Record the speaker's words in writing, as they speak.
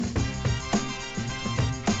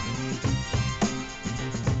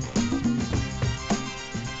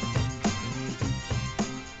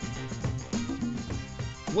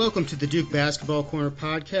Welcome to the Duke Basketball Corner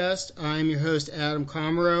podcast. I'm your host, Adam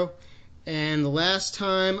Comero, and the last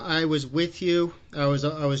time I was with you, I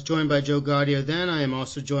was joined by Joe Gaudio then. I am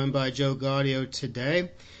also joined by Joe Gaudio today.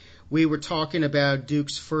 We were talking about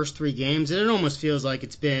Duke's first three games, and it almost feels like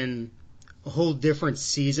it's been a whole different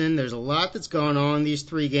season. There's a lot that's gone on in these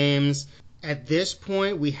three games. At this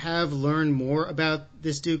point, we have learned more about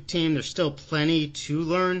this Duke team. There's still plenty to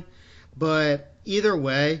learn, but either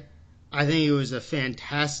way, I think it was a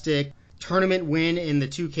fantastic tournament win in the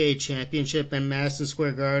 2K championship at Madison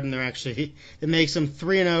Square Garden. It makes them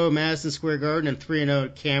 3-0 at Madison Square Garden and 3-0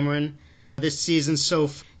 at Cameron this season. So,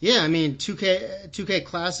 2K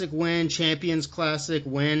Classic win, Champions Classic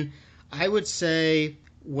win. I would say,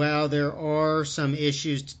 while there are some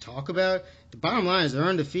issues to talk about, the bottom line is they're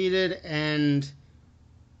undefeated, and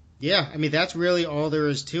that's really all there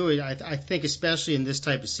is to it. I think especially in this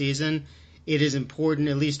type of season, it is important,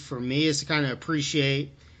 at least for me, is to kind of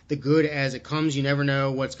appreciate the good as it comes. You never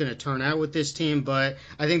know what's going to turn out with this team, but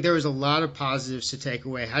I think there was a lot of positives to take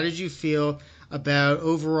away. How did you feel about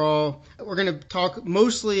overall? We're going to talk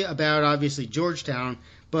mostly about, obviously, Georgetown,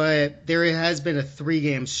 but there has been a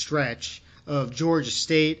three-game stretch of Georgia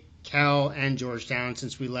State, Cal, and Georgetown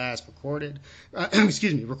since we last recorded.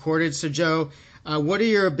 So, Joe, what are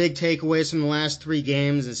your big takeaways from the last three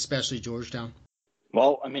games, especially Georgetown?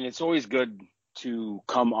 Well, it's always good to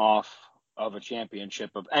come off of a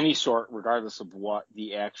championship of any sort, regardless of what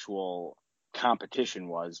the actual competition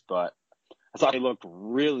was. But I thought they looked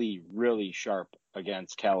really, really sharp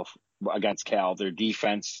against Cal. Their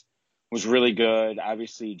defense was really good.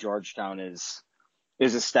 Obviously, Georgetown is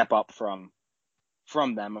a step up from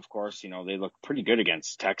them, of course. They look pretty good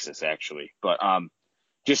against Texas, actually. But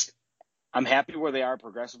I'm happy where they are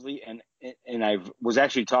progressively, and I was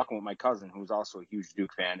actually talking with my cousin, who's also a huge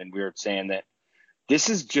Duke fan, and we were saying that this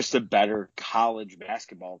is just a better college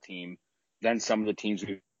basketball team than some of the teams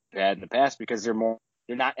we've had in the past, because they're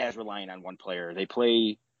not as reliant on one player. They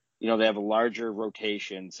play, they have a larger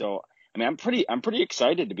rotation. So I'm pretty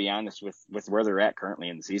excited, to be honest, with where they're at currently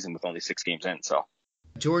in the season with only 6 games in. So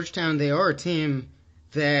Georgetown, they are a team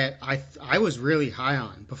that I was really high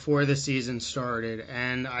on before the season started,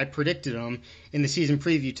 and I predicted them in the season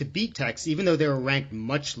preview to beat Texas, even though they were ranked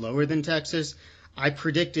much lower than Texas. I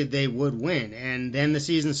predicted they would win, and then the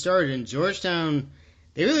season started, and Georgetown,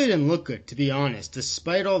 they really didn't look good, to be honest.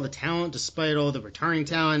 Despite all the talent, despite all the returning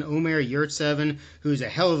talent, Omer Yurtseven, who's a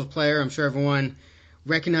hell of a player, I'm sure everyone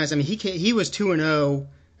recognized. He was 2-0.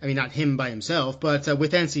 Not him by himself, but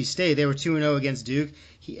with NC State, they were 2-0 against Duke,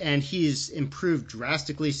 and he's improved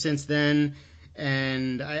drastically since then.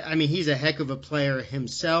 And he's a heck of a player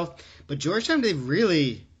himself. But Georgetown, they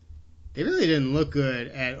really didn't look good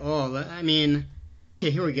at all.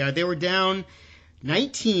 Here we go. They were down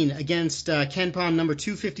 19 against KenPom number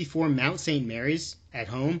 254 Mount St. Mary's at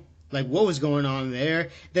home. What was going on there?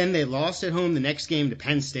 Then they lost at home the next game to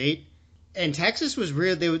Penn State. And Texas was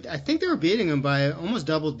real. I think they were beating them by almost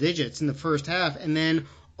double digits in the first half, and then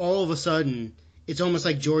all of a sudden, it's almost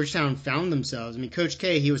like Georgetown found themselves. Coach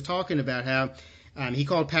K, he was talking about how he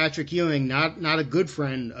called Patrick Ewing not a good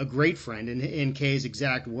friend, a great friend, in K's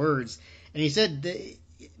exact words. And he said that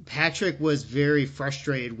Patrick was very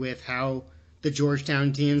frustrated with how the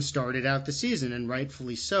Georgetown team started out the season, and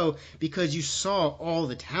rightfully so, because you saw all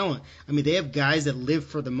the talent. They have guys that live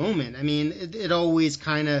for the moment. It always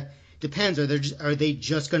kind of depends. Are they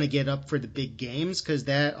just going to get up for the big games? Because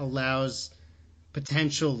that allows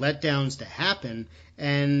potential letdowns to happen.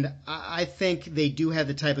 And I think they do have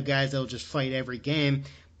the type of guys that will just fight every game.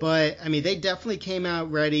 But, they definitely came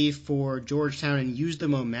out ready for Georgetown and used the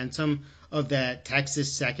momentum of that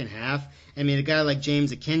Texas second half. A guy like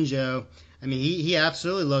James Akinjo, he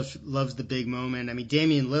absolutely loves the big moment.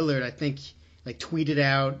 Damian Lillard, I think, tweeted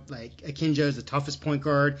out Akinjo is the toughest point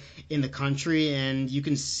guard in the country, and you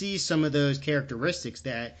can see some of those characteristics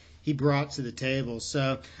that he brought to the table.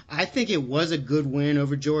 So I think it was a good win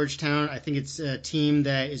over Georgetown. I think it's a team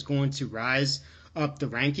that is going to rise up the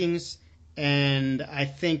rankings, and I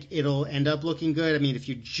think it'll end up looking good. If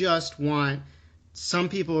you just want, some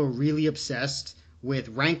people are really obsessed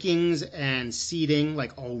with rankings and seeding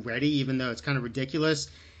already, even though it's kind of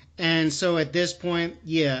ridiculous. And so at this point,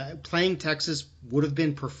 playing Texas would have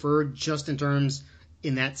been preferred, just in terms,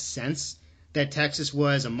 in that sense, that Texas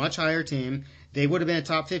was a much higher team. They would have been a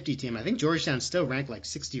top 50 team. I think Georgetown's still ranked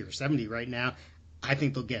 60 or 70 right now. I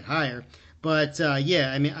think they'll get higher. But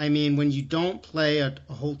when you don't play a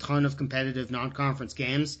whole ton of competitive non-conference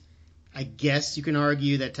games, I guess you can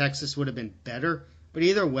argue that Texas would have been better. But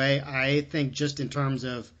either way, I think just in terms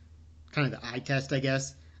of kind of the eye test, I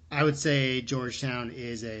guess, I would say Georgetown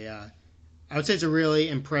is I would say it's a really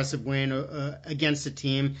impressive win against a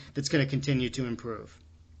team that's going to continue to improve.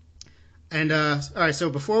 And all right, so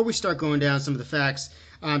before we start going down some of the facts,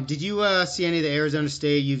 did you see any of the Arizona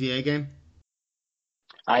State UVA game?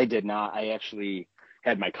 I did not. I actually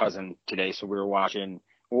had my cousin today, so we were watching.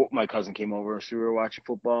 Well, my cousin came over, so we were watching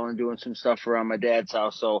football and doing some stuff around my dad's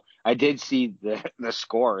house. So I did see the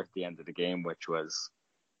score at the end of the game, which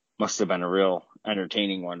must have been a real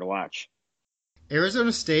entertaining one to watch.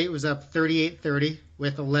 Arizona State was up 38-30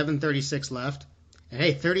 with 11:36 left. And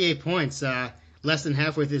hey, 38 points, less than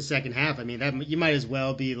halfway through the second half. I mean, that you might as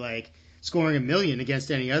well be like scoring a million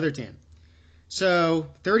against any other team. So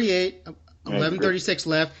 38, 11:36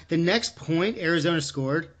 left. The next point Arizona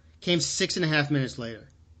scored came 6.5 minutes later.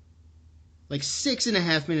 Like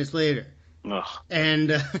 6.5 minutes later. Ugh.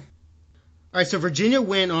 And, all right, so Virginia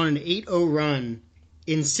went on an 8-0 run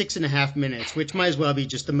in 6.5 minutes, which might as well be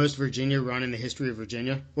just the most Virginia run in the history of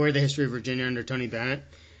Virginia, or the history of Virginia under Tony Bennett.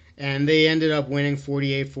 And they ended up winning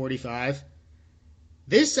 48-45.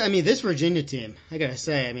 This Virginia team, I gotta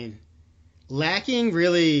say, lacking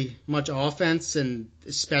really much offense and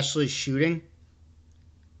especially shooting.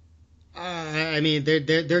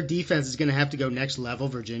 Their defense is gonna have to go next level,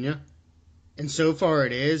 Virginia, and so far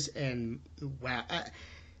it is. And wow,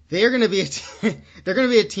 they're gonna be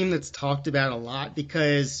a team that's talked about a lot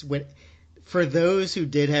because for those who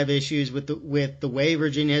did have issues with the way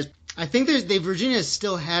Virginia is, I think Virginia has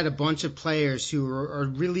still had a bunch of players who are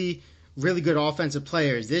really, really good offensive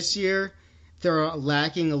players. This year, they're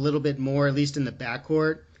lacking a little bit more, at least in the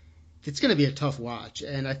backcourt. It's going to be a tough watch,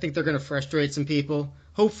 and I think they're going to frustrate some people.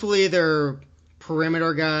 Hopefully, their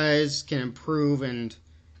perimeter guys can improve, and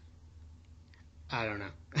I don't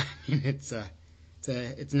know. It's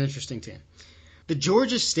an interesting team. The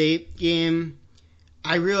Georgia State game,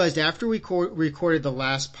 I realized after we recorded the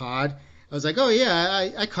last pod, I was like, oh,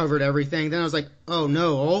 yeah, I covered everything. Then I was like, oh,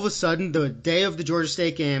 no. All of a sudden, the day of the Georgia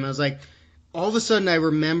State game, I was like, all of a sudden I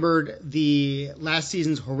remembered the last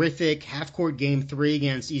season's horrific half-court game 3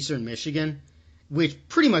 against Eastern Michigan, which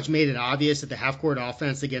pretty much made it obvious that the half-court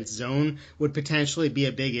offense against zone would potentially be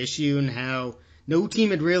a big issue and how no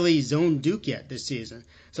team had really zoned Duke yet this season.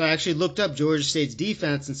 So I actually looked up Georgia State's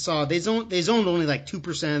defense and saw they zoned only like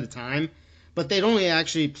 2% of the time, but they'd only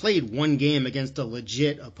actually played one game against a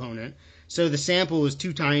legit opponent. So the sample was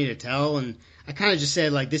too tiny to tell, and I kind of just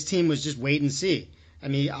said, like, this team was just wait and see. I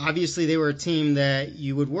mean, obviously they were a team that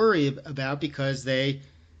you would worry about because they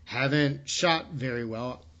haven't shot very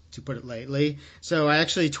well, to put it lightly. So I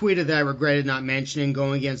actually tweeted that I regretted not mentioning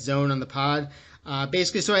going against zone on the pod.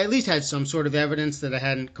 Basically, so I at least had some sort of evidence that I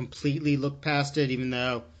hadn't completely looked past it, even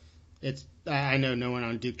though I know no one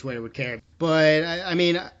on Duke Twitter would care. But,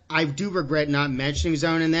 I do regret not mentioning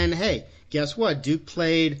zone. And then, hey, guess what? Duke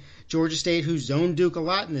played Georgia State, who zoned Duke a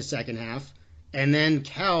lot in the second half. And then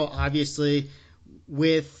Cal, obviously,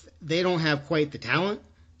 they don't have quite the talent,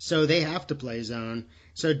 so they have to play zone.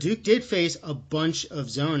 So Duke did face a bunch of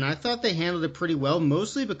zone. I thought they handled it pretty well,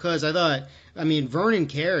 mostly because I thought, Vernon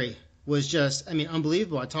Carey was just,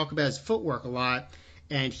 unbelievable. I talk about his footwork a lot,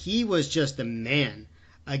 and he was just the man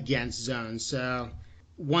against zone. So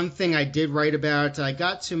one thing I did write about, I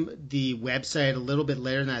got to the website a little bit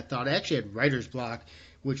later than I thought. I actually had writer's block,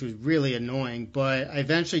 which was really annoying, but I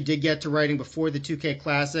eventually did get to writing before the 2K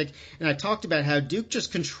Classic, and I talked about how Duke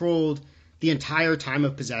just controlled the entire time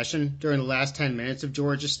of possession during the last 10 minutes of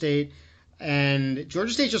Georgia State, and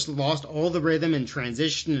Georgia State just lost all the rhythm and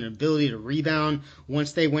transition and ability to rebound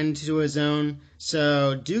once they went into a zone.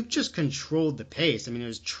 So Duke just controlled the pace. It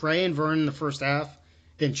was Trey and Vernon in the first half,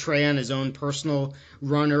 then Trey on his own personal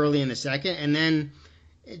run early in the second, and then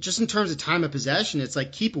just in terms of time of possession, it's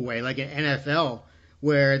like keep away, like an NFL,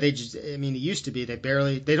 where they just, it used to be,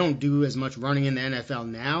 they don't do as much running in the NFL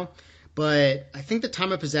now, but I think the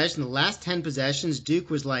time of possession, the last 10 possessions, Duke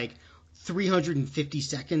was like 350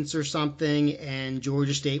 seconds or something, and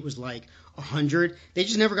Georgia State was like 100. They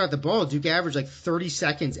just never got the ball. Duke averaged like 30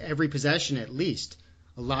 seconds every possession at least,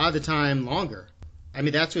 a lot of the time longer.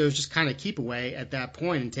 That's what it was, just kind of keep away at that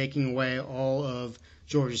point and taking away all of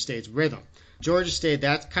Georgia State's rhythm. Georgia State,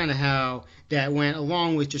 that's kind of how that went,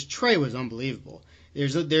 along with just Trey was unbelievable.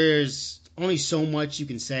 There's only so much you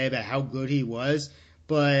can say about how good he was,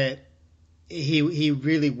 but he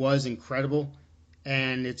really was incredible,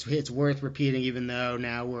 and it's worth repeating, even though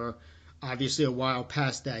now we're obviously a while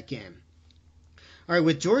past that game. All right,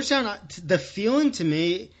 with Georgetown, the feeling to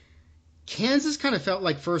me, Kansas kind of felt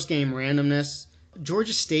like first game randomness.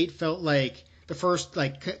 Georgia State felt like the first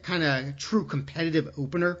kind of true competitive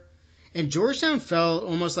opener, and Georgetown felt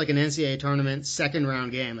almost like an NCAA tournament second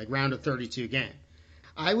round game, like round of 32 game.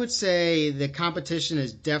 I would say the competition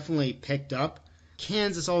has definitely picked up.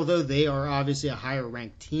 Kansas, although they are obviously a higher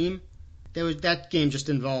ranked team, that game just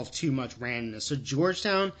involved too much randomness. So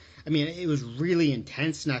Georgetown, I mean, it was really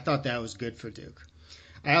intense, and I thought that was good for Duke.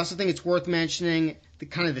 I also think it's worth mentioning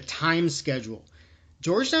the time schedule.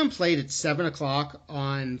 Georgetown played at 7 o'clock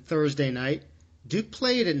on Thursday night. Duke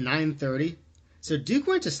played at 9:30. So Duke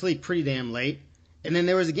went to sleep pretty damn late. And then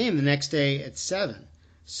there was a game the next day at 7.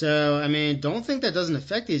 So, I mean, don't think that doesn't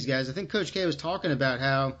affect these guys. I think Coach K was talking about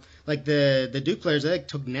how, like, the Duke players, they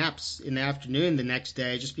took naps in the afternoon the next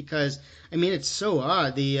day just because, I mean, it's so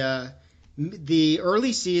odd. The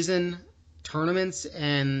early season tournaments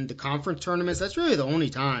and the conference tournaments, that's really the only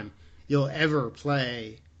time you'll ever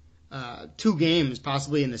play 2 games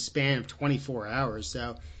possibly in the span of 24 hours.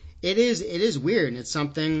 So it is weird, and it's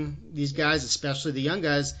something these guys, especially the young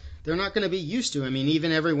guys, they're not going to be used to. I mean,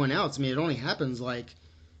 even everyone else. I mean, it only happens, like,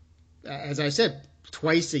 as I said,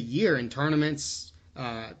 twice a year in tournaments,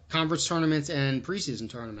 conference tournaments and preseason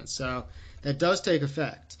tournaments. So that does take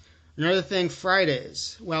effect. Another thing,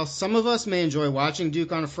 Fridays. While some of us may enjoy watching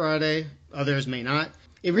Duke on a Friday, others may not.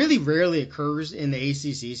 It really rarely occurs in the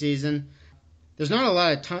ACC season. There's not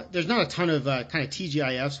a ton of kind of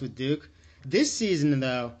TGIFs with Duke. This season,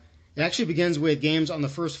 though, it actually begins with games on the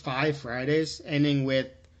first 5 Fridays, ending with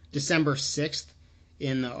December 6th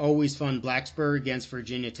in the always fun Blacksburg against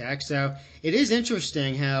Virginia Tech. So it is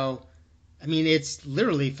interesting how, I mean, it's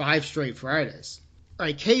literally 5 straight Fridays. All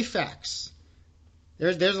right, K-Facts.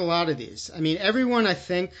 There's a lot of these. I mean, everyone, I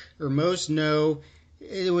think, or most know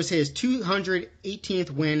it was his 218th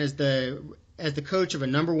win as the coach of a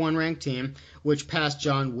number 1 ranked team, which passed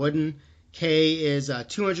John Wooden. K is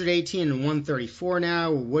 218 and 134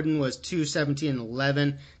 now. Wooden was 217 and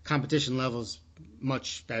 11. Competition levels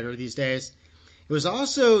much better these days. It was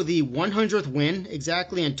also the 100th win,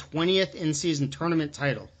 exactly, and 20th in-season tournament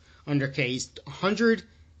title under K. He's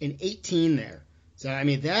 118 there. So, I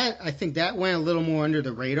mean, I think that went a little more under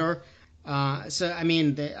the radar. So, I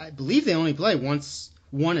mean, I believe they only play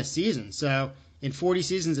one a season. So, in 40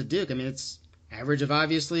 seasons at Duke, I mean, it's average of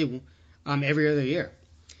obviously every other year.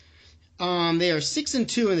 They are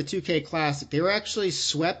 6-2 in the 2K Classic. They were actually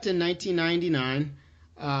swept in 1999.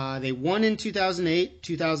 They won in 2008,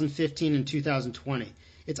 2015, and 2020.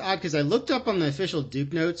 It's odd because I looked up on the official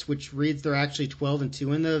Duke notes, which reads they're actually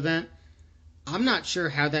 12-2 in the event. I'm not sure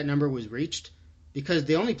how that number was reached because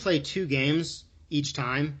they only play 2 games each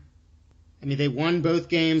time. I mean, they won both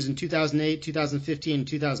games in 2008, 2015, and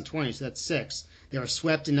 2020, so that's 6. They were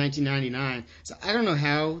swept in 1999. So I don't know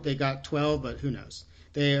how they got 12, but who knows.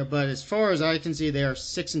 But as far as I can see, they are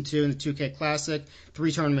 6-2 in the 2K Classic,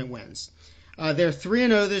 3 tournament wins. They're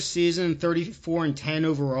 3-0 this season, 34-10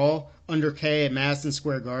 overall under K at Madison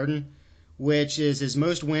Square Garden, which is his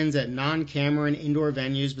most wins at non-Cameron indoor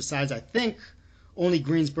venues besides, I think, only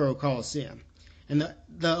Greensboro Coliseum. And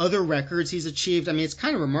the other records he's achieved, I mean, it's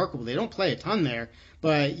kind of remarkable. They don't play a ton there,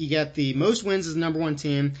 but you get the most wins as the number 1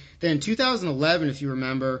 team. Then in 2011, if you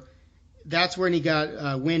remember, that's when he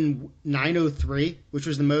got win 903, which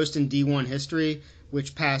was the most in D1 history,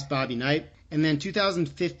 which passed Bobby Knight. And then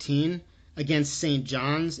 2015 against St.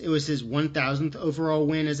 John's, it was his 1,000th overall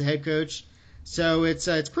win as a head coach. So it's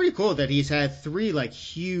pretty cool that he's had 3 like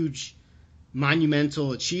huge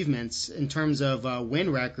monumental achievements in terms of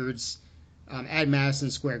win records at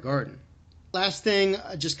Madison Square Garden. Last thing,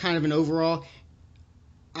 just kind of an overall.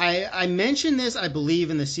 I mentioned this, I believe,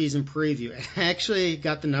 in the season preview. I actually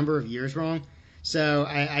got the number of years wrong, so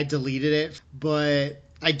I deleted it. But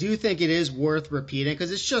I do think it is worth repeating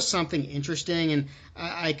because it's just something interesting, and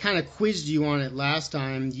I kind of quizzed you on it last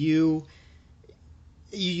time. You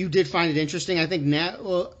did find it interesting. I think now,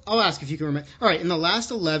 well, I'll ask if you can remember. All right, in the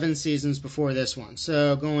last 11 seasons before this one,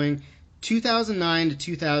 so going 2009 to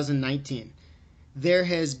 2019, there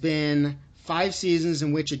has been 5 seasons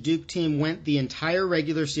in which a Duke team went the entire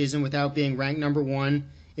regular season without being ranked number 1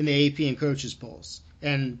 in the AP and coaches polls.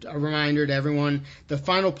 And a reminder to everyone, the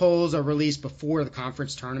final polls are released before the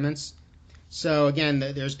conference tournaments. So again,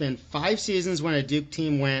 there's been 5 seasons when a Duke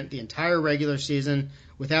team went the entire regular season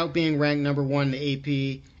without being ranked number 1 in the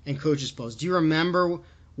AP and coaches polls. Do you remember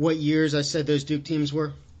what years I said those Duke teams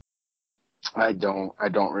were? I don't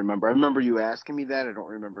remember. I remember you asking me that. I don't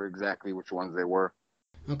remember exactly which ones they were.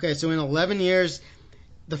 Okay, so in 11 years,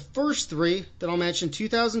 the first 3 that I'll mention,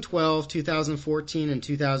 2012, 2014, and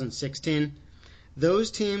 2016,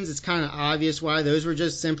 those teams, it's kind of obvious why. Those were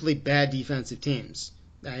just simply bad defensive teams.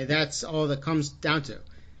 That's all that comes down to.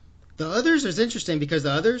 The others is interesting because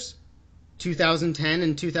the others, 2010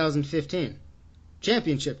 and 2015,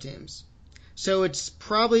 championship teams. So it's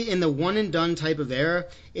probably in the one and done type of era.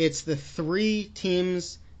 It's the three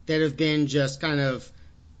teams that have been just kind of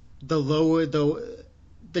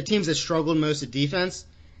the teams that struggled most at defense,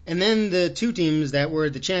 and then the two teams that were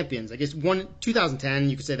the champions. I guess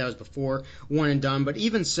 2010, you could say that was before one and done, but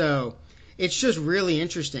even so, it's just really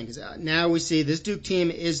interesting because now we see this Duke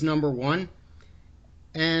team is number one,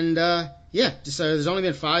 and so there's only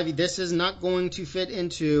been 5. This is not going to fit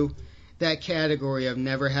into that category of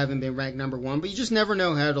never having been ranked number one, but you just never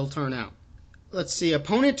know how it'll turn out. Let's see,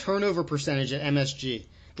 opponent turnover percentage at MSG.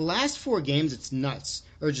 The last 4 games, it's nuts.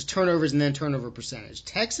 Or just turnovers and then turnover percentage.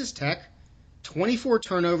 Texas Tech, 24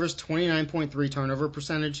 turnovers, 29.3 turnover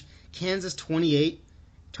percentage. Kansas, 28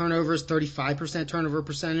 turnovers, 35% turnover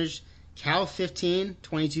percentage. Cal, 15,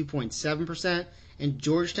 22.7%. And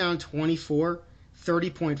Georgetown, 24,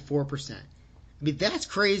 30.4%. I mean, that's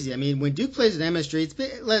crazy. I mean, when Duke plays at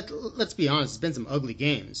MSG, let's be honest, it's been some ugly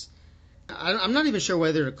games. I'm not even sure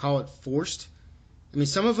whether to call it forced. I mean,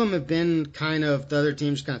 some of them have been kind of, the other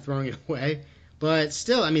teams kind of throwing it away. But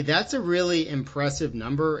still, I mean, that's a really impressive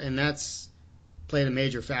number, and that's played a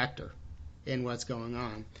major factor in what's going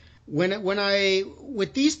on.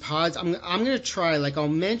 With these pods, I'm going to try, I'll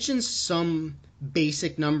mention some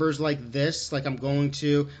basic numbers like this, like I'm going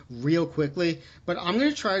to real quickly, but I'm going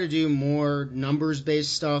to try to do more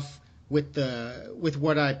numbers-based stuff with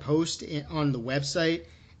what I post on the website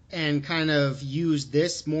and kind of use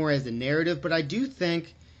this more as a narrative. But I do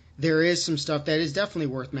think there is some stuff that is definitely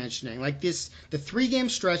worth mentioning. Like the 3-game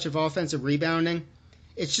stretch of offensive rebounding,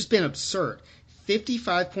 it's just been absurd.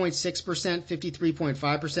 55.6%,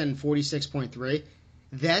 53.5%, and 46.3%.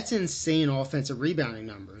 That's insane offensive rebounding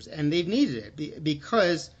numbers, and they've needed it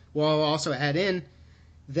because, well, I'll also add in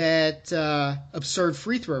that absurd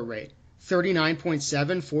free throw rate,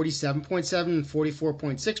 39.7, 47.7, and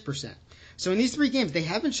 44.6%. So in these 3 games, they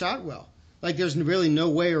haven't shot well. There's really no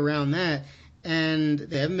way around that, and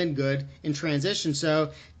they haven't been good in transition.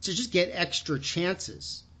 So to just get extra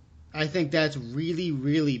chances, I think that's really,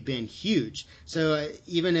 really been huge. So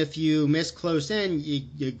even if you miss close in,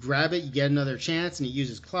 you grab it, you get another chance, and it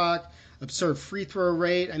uses clock. Absurd free throw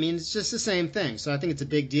rate. I mean, it's just the same thing. So I think it's a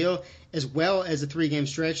big deal. As well as a 3-game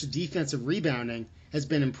stretch, the defensive rebounding has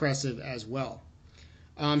been impressive as well.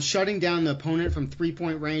 Shutting down the opponent from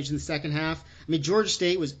 3-point range in the second half. I mean, Georgia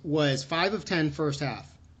State was 5 of 10 first half,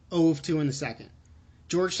 0 of 2 in the second.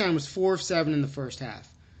 Georgetown was 4 of 7 in the first half,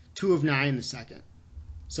 2 of 9 in the second.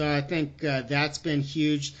 So I think that's been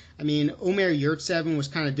huge. I mean, Omer Yurtseven was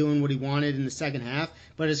kind of doing what he wanted in the second half,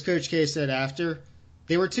 but as Coach K said after,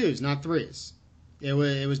 they were 2s, not 3s. It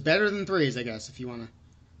was better than 3s, I guess, if you want to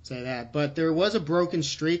say that. But there was a broken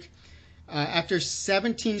streak. After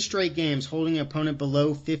 17 straight games holding an opponent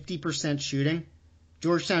below 50% shooting,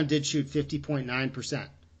 Georgetown did shoot 50.9%.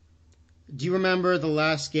 Do you remember the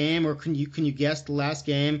last game, or can you guess the last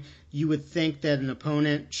game you would think that an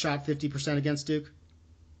opponent shot 50% against Duke?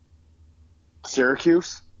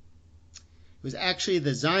 Syracuse? It was actually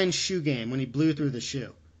the Zion shoe game when he blew through the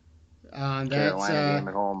shoe. Carolina game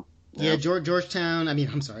at home. Yeah, Georgetown. I mean,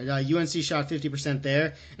 I'm sorry. UNC shot 50%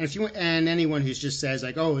 there, and anyone who just says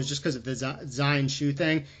it was just because of the Zion shoe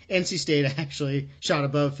thing, NC State actually shot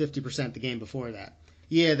above 50% the game before that.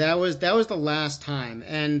 Yeah, that was the last time,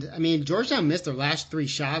 and I mean, Georgetown missed their last 3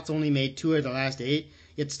 shots, only made 2 of the last 8.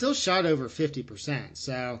 It still shot over 50%.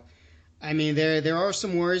 So, I mean, there are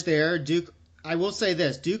some worries there. Duke. I will say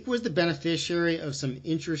this, Duke was the beneficiary of some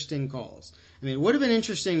interesting calls. I mean, it would have been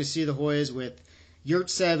interesting to see the Hoyas with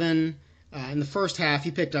Yurtseven. In the first half,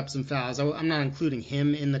 he picked up some fouls. I'm not including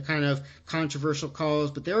him in the kind of controversial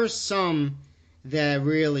calls, but there were some that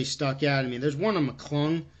really stuck out. I mean, there's one on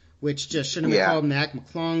McClung, which just shouldn't have been called Mac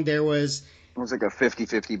McClung. It was like a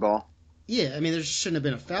 50-50 ball. Yeah, I mean, there shouldn't have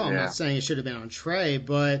been a foul. I'm not saying it should have been on Trey,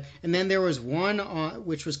 and then there was one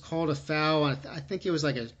which was called a foul. I think it was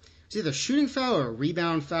it's either a shooting foul or a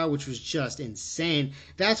rebound foul, which was just insane.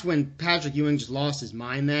 That's when Patrick Ewing just lost his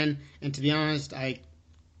mind then. And to be honest,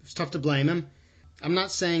 it's tough to blame him. I'm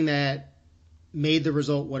not saying that made the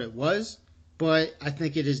result what it was, but I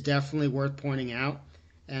think it is definitely worth pointing out.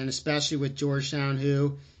 And especially with Georgetown,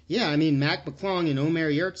 who, Mac McClung and Omer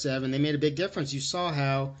Yurtseven, they made a big difference. You saw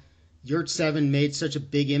how Yurtseven made such a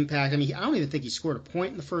big impact. I mean, I don't even think he scored a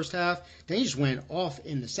point in the first half. Then he just went off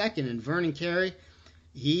in the second. And Vernon Carey,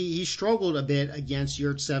 he struggled a bit against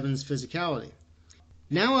Yurtseven's physicality.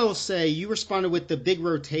 Now I will say you responded with the big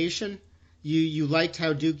rotation. You liked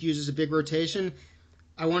how Duke uses a big rotation.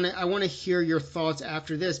 I want to hear your thoughts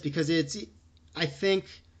after this because I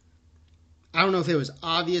don't know if it was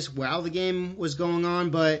obvious while the game was going on,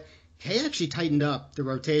 but Hay actually tightened up the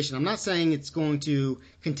rotation. I'm not saying it's going to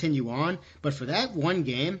continue on, but for that one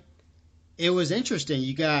game, it was interesting.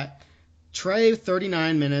 You got Trey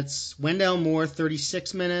 39 minutes, Wendell Moore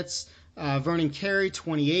 36 minutes, Vernon Carey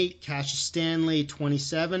 28, Cassius Stanley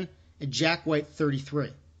 27, and Jack White 33.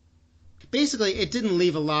 Basically, it didn't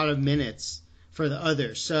leave a lot of minutes for the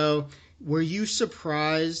others. So were you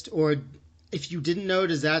surprised, or if you didn't know,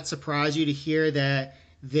 does that surprise you to hear that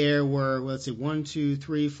there were, let's see, 1, 2,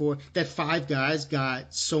 3, 4, that 5 guys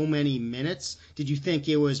got so many minutes? Did you think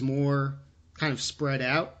it was more kind of spread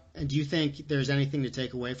out? And do you think there's anything to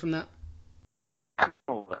take away from that? I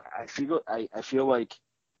feel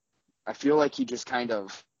like he just kind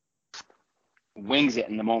of wings it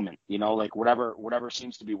in the moment, like whatever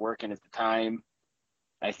seems to be working at the time.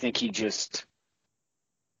 I think he just,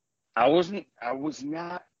 I don't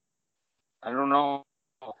know.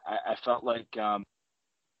 I felt like,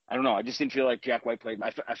 I don't know. I just didn't feel like Jack White played.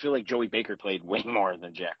 I feel like Joey Baker played way more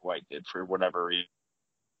than Jack White did for whatever reason.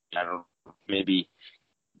 I don't know. Maybe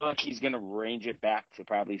like he's going to range it back to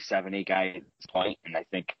probably 7, 8 guys at this point, and I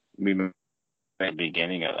think we might be at the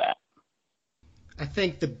beginning of that. I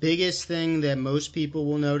think the biggest thing that most people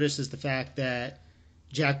will notice is the fact that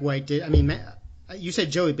Jack White did. I mean, you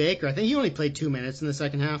said Joey Baker. I think he only played 2 minutes in the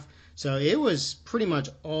second half. So it was pretty much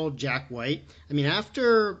all Jack White. I mean,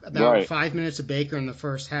 after about 5 minutes of Baker in the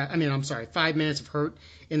first half, 5 minutes of Hurt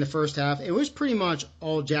in the first half, it was pretty much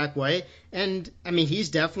all Jack White. And, I mean, he's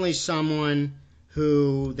definitely someone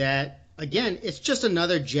who that, again, it's just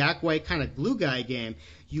another Jack White kind of glue guy game.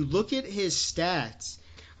 You look at his stats.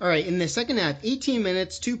 All right, in the second half, 18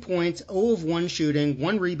 minutes, 2 points, 0 of 1 shooting,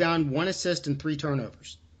 1 rebound, 1 assist, and 3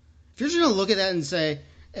 turnovers. If you're just going to look at that and say,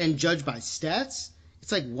 and judge by stats,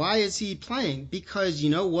 it's like, why is he playing? Because you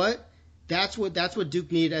know what? That's what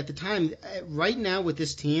Duke needed at the time. Right now with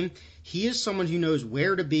this team, he is someone who knows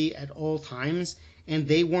where to be at all times, and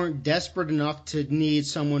they weren't desperate enough to need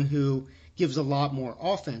someone who gives a lot more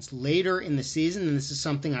offense. Later in the season, and this is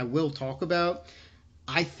something I will talk about,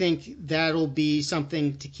 I think that'll be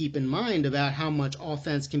something to keep in mind about how much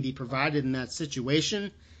offense can be provided in that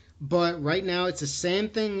situation. But right now, it's the same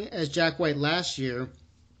thing as Jack White last year,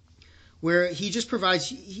 where he just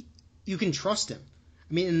provides, you can trust him.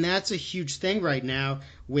 I mean, and that's a huge thing right now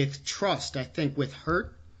with trust. I think with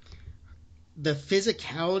Hurt, the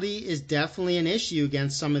physicality is definitely an issue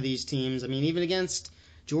against some of these teams. I mean, even against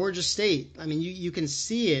Georgia State. I mean, you can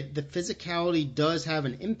see it. The physicality does have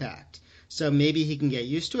an impact. So maybe he can get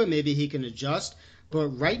used to it. Maybe he can adjust. But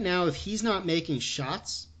right now, if he's not making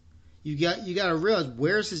shots, you got to realize,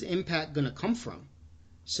 where's his impact going to come from?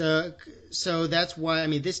 So that's why, I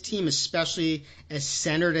mean, this team, especially as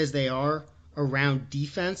centered as they are around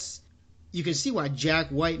defense, you can see why Jack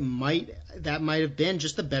White might have been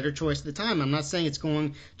just the better choice at the time. I'm not saying it's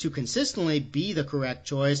going to consistently be the correct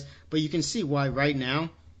choice, but you can see why right now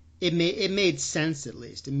it made sense, at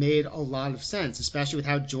least. It made a lot of sense, especially with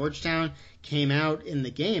how Georgetown came out in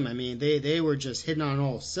the game. I mean, they were just hitting on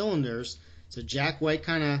all cylinders. So Jack White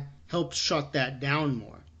kind of helped shut that down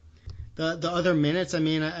more. The other minutes, I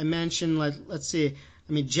mean, I mentioned, let's see.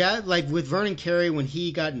 I mean, like with Vernon Carey, when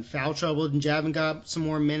he got in foul trouble, and Javin got some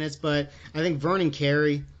more minutes, but I think Vernon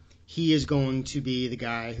Carey, he is going to be the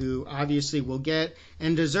guy who obviously will get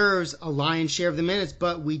and deserves a lion's share of the minutes.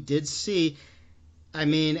 But we did see, I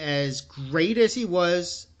mean, as great as he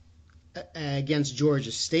was against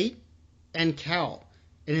Georgia State and Cal,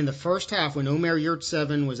 and in the first half when Omer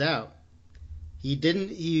Yurtseven was out, he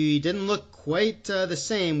didn't look quite the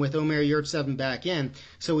same with Omer Yurtseven back in.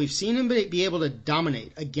 So we've seen him be able to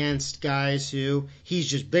dominate against guys who he's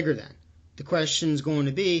just bigger than. The question's going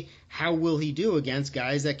to be, how will he do against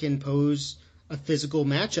guys that can pose a physical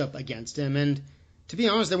matchup against him? And to be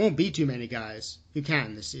honest, there won't be too many guys who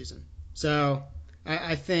can this season. So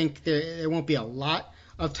I think there won't be a lot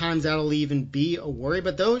of times that'll even be a worry,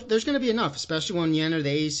 but there's going to be enough, especially when you enter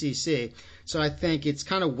the ACC. So I think it's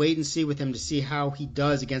kind of wait and see with him to see how he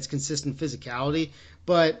does against consistent physicality.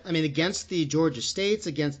 But, I mean, against the Georgia States,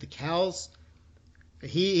 against the Cals,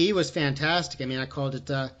 he was fantastic. I mean, I called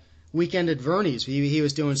it weekend at Verney's. He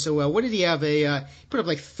was doing so well. What did he have? He put up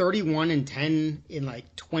like 31 and 10 in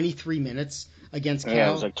like 23 minutes against Cal. Yeah,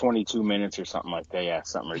 it was like 22 minutes or something like that. Yeah,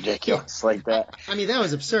 something ridiculous like that. I mean, that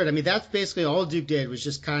was absurd. I mean, that's basically all Duke did was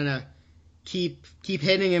just kind of keep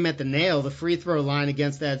hitting him at the nail, the free throw line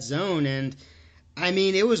against that zone. And, I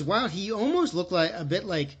mean, it was wild. He almost looked like a bit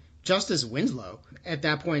like Justice Winslow at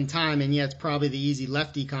that point in time, and yet it's probably the easy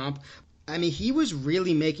lefty comp. I mean, he was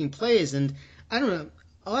really making plays, and I don't know.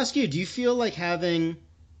 I'll ask you, do you feel like having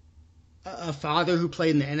a father who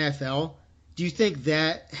played in the NFL Do you think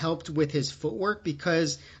that helped with his footwork?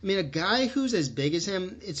 Because, I mean, a guy who's as big as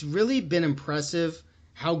him, it's really been impressive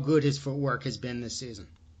how good his footwork has been this season.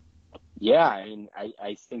 Yeah, I mean,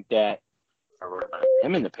 I think that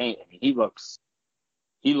him in the paint, I mean, he looks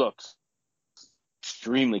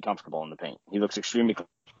extremely comfortable in the paint. He looks extremely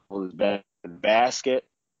comfortable with the basket.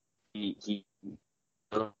 He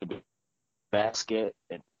the basket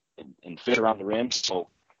and fish around the rim. So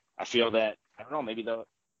I feel that, I don't know, maybe the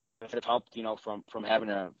it have helped, from having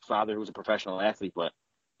a father who's a professional athlete, but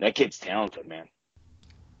that kid's talented, man.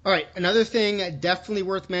 All right, another thing definitely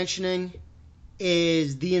worth mentioning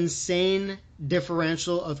is the insane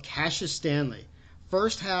differential of Cassius Stanley.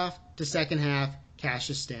 First half to second half,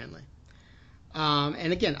 Cassius Stanley.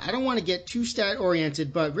 And again, I don't want to get too stat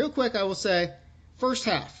oriented, but real quick, I will say first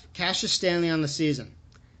half, Cassius Stanley on the season.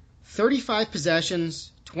 35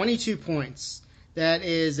 possessions, 22 points. That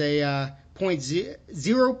is a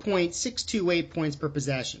 0.628 points per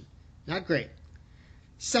possession. Not great.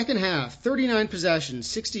 Second half, 39 possessions,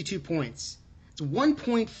 62 points. It's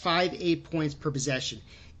 1.58 points per possession.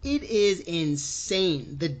 It is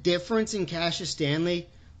insane, the difference in Cassius Stanley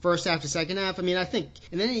first half to second half. I mean, I think,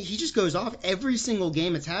 and then he just goes off every single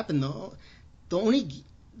game it's happened. The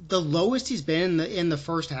lowest he's been in the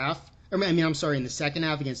first half, in the second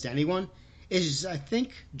half against anyone is, I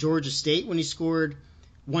think, Georgia State when he scored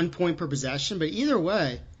 1 point per possession. But either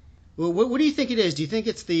way, what do you think it is? Do you think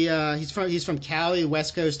it's the he's from Cali,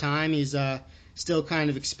 West Coast time? He's still kind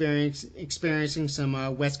of experiencing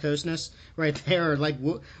some West Coastness right there. Or like,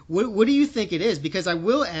 what do you think it is? Because I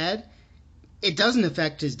will add, it doesn't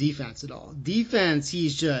affect his defense at all. Defense,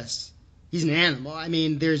 he's an animal. I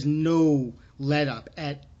mean, there's no let up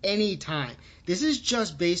at any time. This is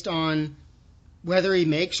just based on whether he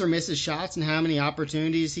makes or misses shots and how many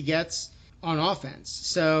opportunities he gets on offense.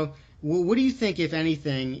 So what do you think, if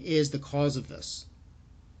anything, is the cause of this?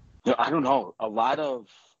 I don't know. A lot of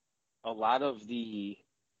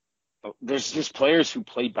there's just players who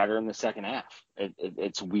play better in the second half.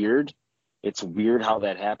 It's weird. It's weird how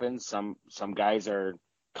that happens. Some guys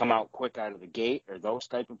come out quick out of the gate, or those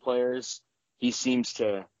type of players. He seems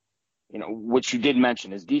to, which you did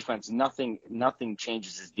mention, his defense, nothing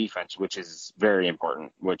changes his defense, which is very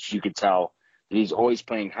important, which you could tell that he's always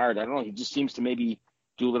playing hard. I don't know. He just seems to maybe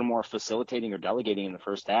do a little more facilitating or delegating in the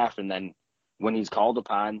first half. And then when he's called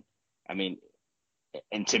upon, I mean,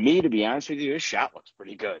 and to me, to be honest with you, his shot looks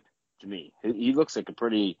pretty good to me. He looks like a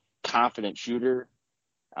pretty confident shooter.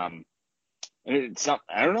 And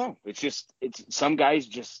I don't know. It's some guys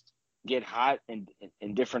just get hot and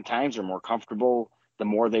in different times are more comfortable the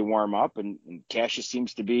more they warm up. And Cassius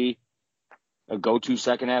seems to be a go-to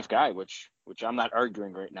second half guy, which I'm not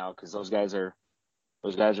arguing right now, because those guys are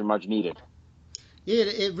much needed. Yeah,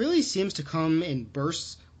 it really seems to come in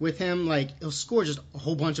bursts with him. Like, he'll score just a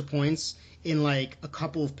whole bunch of points in like a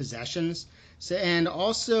couple of possessions. So, and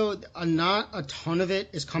also, not a ton of it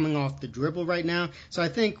is coming off the dribble right now. So I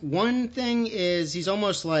think one thing is he's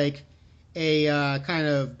almost like a kind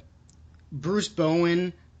of Bruce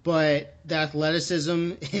Bowen, but the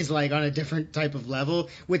athleticism is like on a different type of level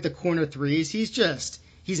with the corner threes.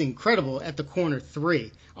 He's incredible at the corner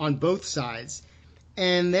three on both sides.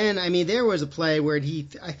 And then, I mean, there was a play where it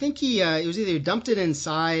was either dumped it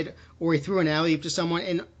inside or he threw an alley-oop to someone,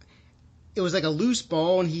 and it was like a loose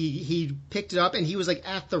ball, and he picked it up, and he was like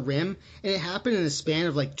at the rim, and it happened in the span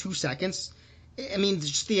of like 2 seconds. I mean,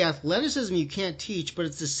 just the athleticism you can't teach, but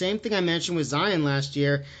it's the same thing I mentioned with Zion last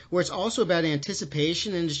year, where it's also about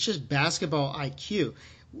anticipation, and it's just basketball IQ.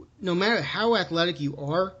 No matter how athletic you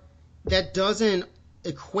are, that doesn't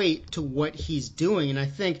equate to what he's doing, and I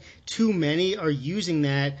think too many are using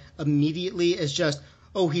that immediately as just,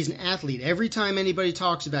 oh, he's an athlete. Every time anybody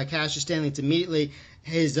talks about Cassius Stanley, it's immediately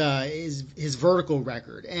his vertical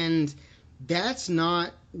record, and that's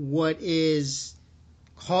not what is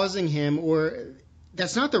causing him, or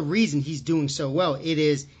that's not the reason he's doing so well. It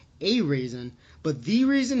is a reason, but the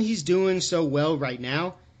reason he's doing so well right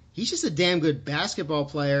now, he's just a damn good basketball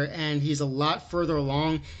player, and he's a lot further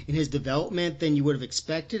along in his development than you would have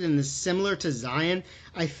expected. And is similar to Zion,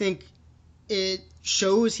 I think it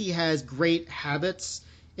shows he has great habits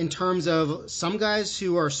in terms of some guys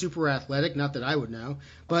who are super athletic, not that I would know,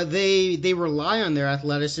 but they rely on their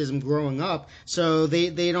athleticism growing up, so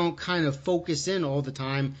they don't kind of focus in all the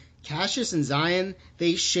time. Cassius and Zion,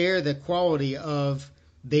 they share the quality of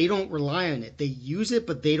they don't rely on it. They use it,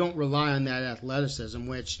 but they don't rely on that athleticism,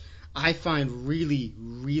 which I find really,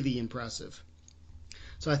 really impressive.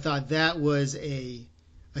 So I thought that was a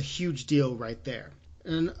huge deal right there.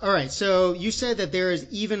 And, all right, so you said that there is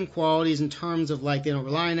even qualities in terms of like they don't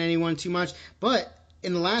rely on anyone too much, but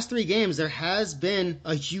in the last 3 games, there has been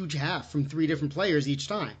a huge half from 3 different players each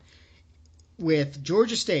time. With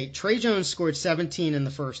Georgia State, Trey Jones scored 17 in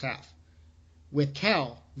the first half. With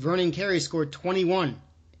Cal, Vernon Carey scored 21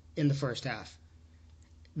 in the first half.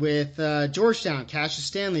 With Georgetown, Cassius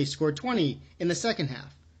Stanley scored 20 in the second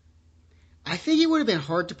half. I think it would have been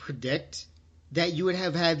hard to predict that you would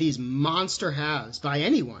have had these monster halves by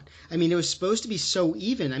anyone. I mean, it was supposed to be so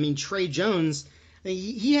even. I mean, Trey Jones,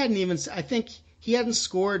 he hadn't even, I think he hadn't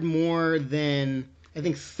scored more than,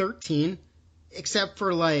 13, except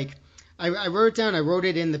for like, I wrote it down, I wrote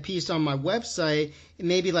it in the piece on my website,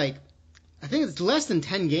 maybe like, I think it's less than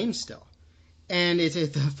 10 games still. And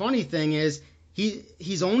the funny thing is,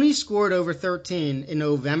 he's only scored over 13 in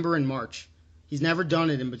November and March. He's never done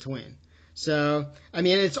it in between. So, I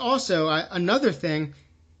mean, it's also another thing.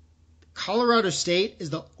 Colorado State is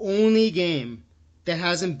the only game that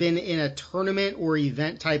hasn't been in a tournament or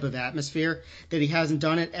event type of atmosphere that he hasn't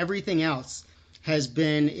done it. Everything else has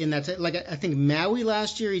been in that. Like, I think Maui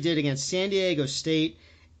last year he did against San Diego State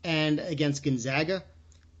and against Gonzaga.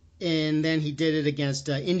 And then he did it against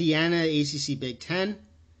Indiana, ACC Big Ten.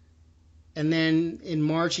 And then in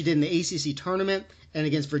March he did in the ACC tournament and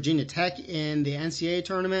against Virginia Tech in the NCAA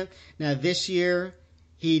tournament. Now this year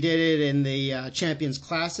he did it in the Champions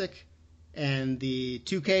Classic and the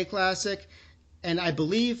 2K Classic. And I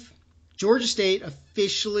believe Georgia State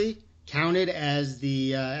officially counted as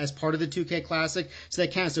as part of the 2K Classic. So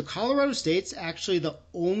that counts. So Colorado State's actually the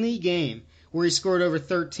only game where he scored over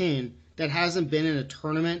 13 that hasn't been in a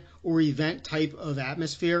tournament or event type of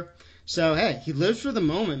atmosphere. So, hey, he lives for the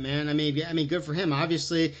moment, man. I mean, good for him.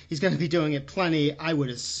 Obviously, he's going to be doing it plenty, I would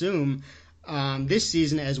assume, this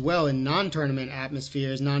season as well in non-tournament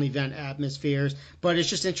atmospheres, non-event atmospheres. But it's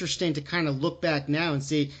just interesting to kind of look back now and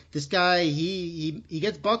see this guy, he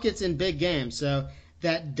gets buckets in big games. So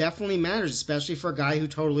that definitely matters, especially for a guy who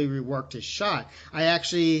totally reworked his shot. I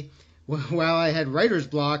actually, while I had writer's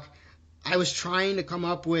block, I was trying to come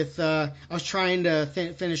up with,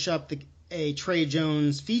 finish up a Trey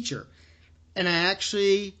Jones feature. And I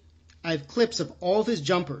have clips of all of his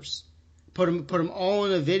jumpers, put them all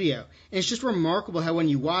in a video. And it's just remarkable how when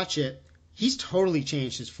you watch it, he's totally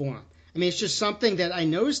changed his form. I mean, it's just something that I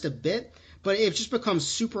noticed a bit, but it just becomes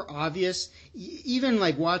super obvious. Even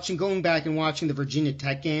like going back and watching the Virginia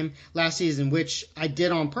Tech game last season, which I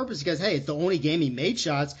did on purpose because, hey, it's the only game he made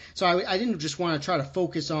shots. So I didn't just want to try to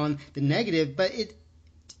focus on the negative, but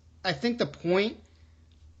I think the point,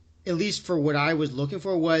 at least for what I was looking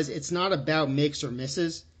for, was it's not about makes or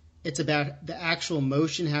misses. It's about the actual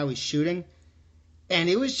motion, how he's shooting. And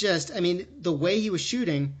it was just, I mean, the way he was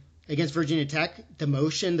shooting against Virginia Tech, the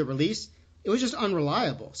motion, the release, it was just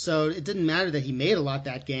unreliable. So it didn't matter that he made a lot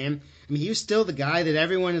that game. I mean, he was still the guy that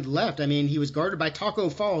everyone had left. I mean, he was guarded by Taco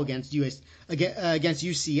Fall against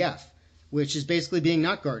UCF, which is basically being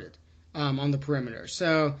not guarded on the perimeter.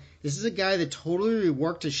 So this is a guy that totally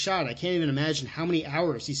reworked his shot. I can't even imagine how many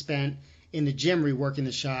hours he spent in the gym reworking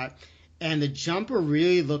the shot. And the jumper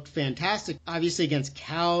really looked fantastic. Obviously against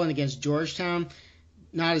Cal and against Georgetown,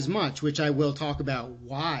 not as much, which I will talk about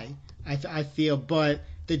why I feel. But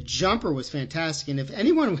the jumper was fantastic. And if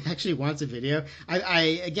anyone actually wants a video,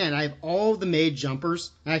 I have all the made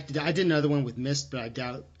jumpers. I did another one with mist, but I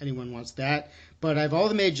doubt anyone wants that. But I have all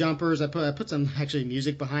the made jumpers. I put some actually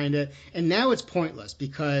music behind it. And now it's pointless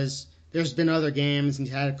because there's been other games and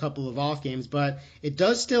had a couple of off games, but it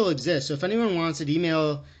does still exist. So if anyone wants it,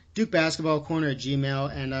 email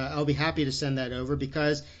DukeBasketballCorner@gmail, and I'll be happy to send that over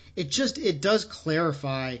because it does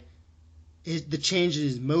clarify the change in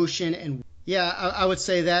his motion. And yeah, I would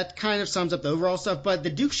say that kind of sums up the overall stuff. But the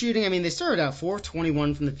Duke shooting, I mean, they started out 4 of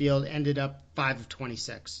 21 from the field, ended up 5 of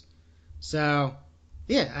 26. So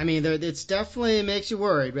yeah, I mean, it's definitely makes you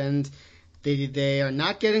worried. And they are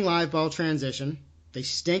not getting live ball transition. They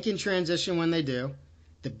stink in transition when they do.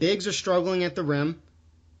 The bigs are struggling at the rim.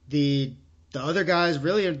 The other guys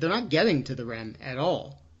really they're not getting to the rim at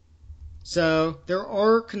all. So there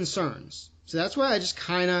are concerns. So that's why I just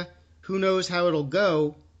kind of, who knows how it'll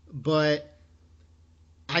go, but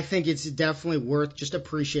I think it's definitely worth just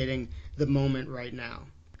appreciating the moment right now.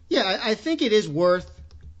 Yeah, I think it is worth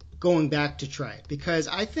going back to Trey because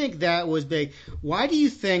I think that was big. Why do you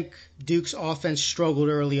think Duke's offense struggled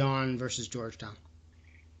early on versus Georgetown?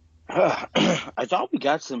 I thought we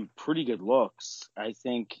got some pretty good looks. I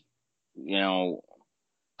think, a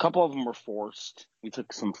couple of them were forced. We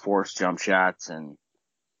took some forced jump shots, and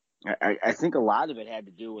I think a lot of it had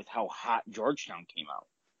to do with how hot Georgetown came out.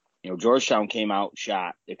 Georgetown came out,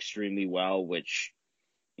 shot extremely well, which,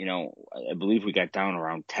 I believe we got down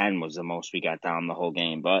around 10 was the most we got down the whole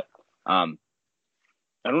game. But I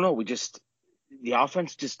don't know. the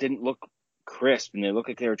offense just didn't look crisp, and they looked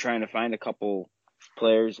like they were trying to find a couple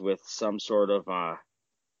players with some sort of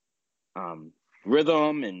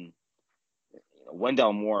rhythm. And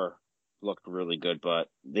Wendell Moore looked really good, but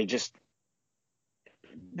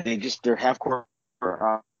their half court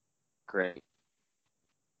were great.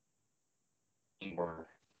 Were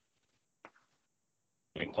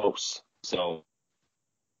getting close, so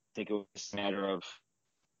I think it was a matter of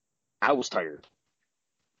I was tired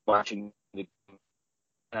watching the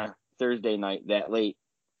Thursday night that late,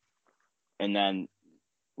 and then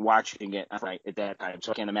watching it at that time.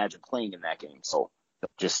 So I can't imagine playing in that game. So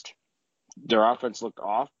just their offense looked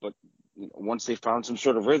off, but once they found some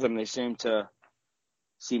sort of rhythm, they seemed to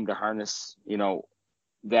harness,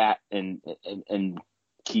 that and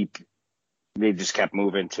keep. They just kept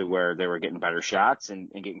moving to where they were getting better shots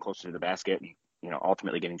and getting closer to the basket, and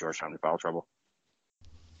ultimately getting Georgetown in foul trouble.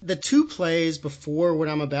 The two plays before what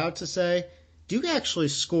I'm about to say, Duke actually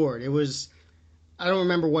scored. It was, I don't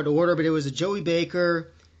remember what order, but it was a Joey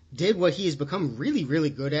Baker did what he has become really, really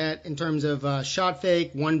good at in terms of shot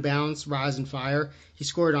fake, one bounce, rise and fire. He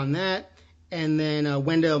scored on that, and then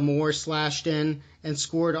Wendell Moore slashed in and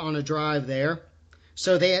scored on a drive there.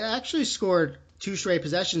 So they had actually scored 2 straight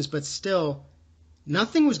possessions, but still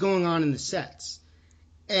nothing was going on in the sets.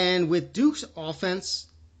 And with Duke's offense,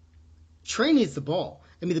 Trey needs the ball.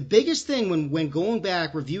 I mean, the biggest thing when going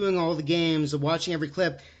back, reviewing all the games, watching every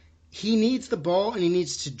clip, he needs the ball and he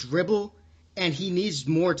needs to dribble and he needs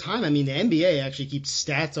more time. I mean, the NBA actually keeps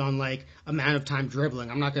stats on amount of time dribbling.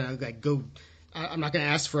 I'm not gonna I'm not gonna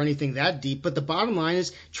ask for anything that deep, but the bottom line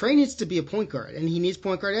is Trey needs to be a point guard and he needs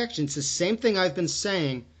point guard action. It's the same thing I've been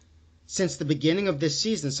saying since the beginning of this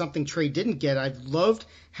season, something Trey didn't get. I've loved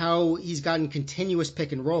how he's gotten continuous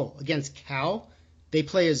pick and roll. Against Cal, they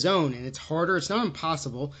play a zone, and it's harder. It's not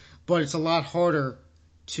impossible, but it's a lot harder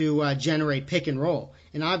to generate pick and roll.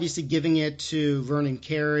 And obviously giving it to Vernon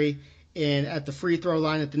Carey and at the free throw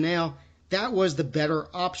line at the nail, that was the better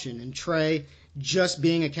option. And Trey, just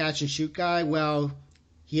being a catch and shoot guy, well,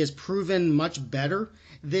 he has proven much better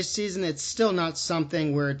this season. It's still not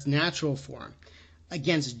something where it's natural for him.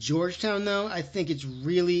 Against Georgetown, though, I think it's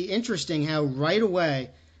really interesting how right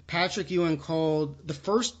away Patrick Ewing called the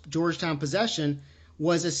first Georgetown possession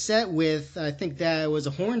was a set with, I think that was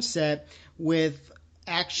a horn set with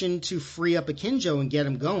action to free up Akinjo and get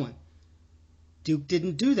him going. Duke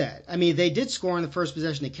didn't do that. I mean, they did score on the first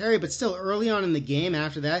possession to Carey, but still early on in the game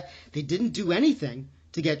after that, they didn't do anything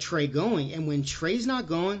to get Trey going. And when Trey's not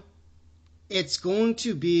going, it's going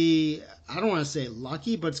to be, I don't want to say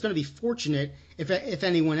lucky, but it's going to be fortunate if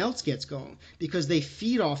anyone else gets going because they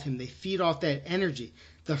feed off him. They feed off that energy.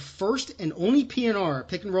 The first and only PNR,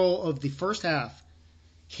 pick and roll of the first half,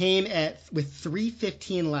 came with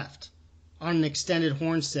 3:15 left on an extended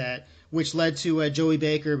horn set, which led to Joey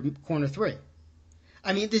Baker corner 3.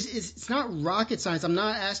 I mean, it's not rocket science. I'm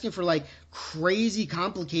not asking for crazy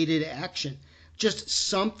complicated action. Just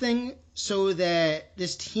something so that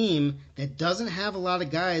this team that doesn't have a lot of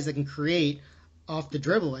guys that can create off the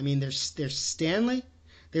dribble. I mean, there's Stanley,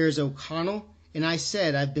 there's O'Connell, and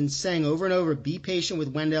I've been saying over and over, be patient with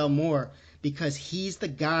Wendell Moore because he's the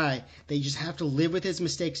guy that you just have to live with his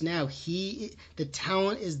mistakes now. The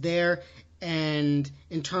talent is there, and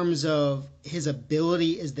in terms of his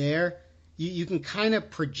ability is there. You can kind of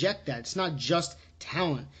project that. It's not just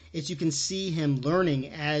talent. It's you can see him learning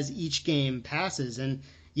as each game passes. And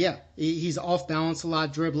yeah, he's off balance a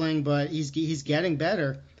lot dribbling, but he's getting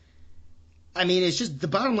better. I mean, it's just the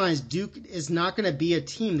bottom line is Duke is not going to be a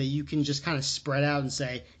team that you can just kind of spread out and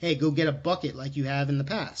say, hey, go get a bucket like you have in the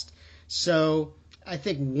past. So I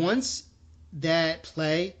think once that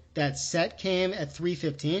set came at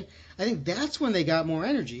 3:15, I think that's when they got more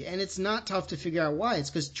energy. And it's not tough to figure out why. It's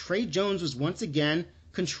because Trey Jones was once again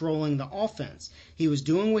controlling the offense. He was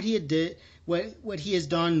doing what he has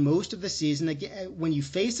done most of the season. When you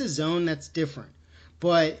face a zone, that's different.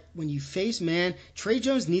 But when you face man, Trey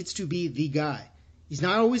Jones needs to be the guy. He's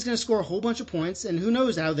not always going to score a whole bunch of points, and who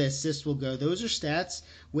knows how the assists will go. Those are stats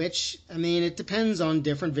which, I mean, it depends on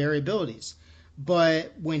different variabilities.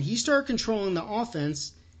 But when he started controlling the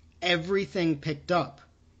offense, everything picked up.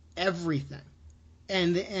 Everything.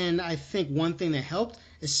 And I think one thing that helped,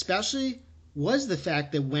 especially, was the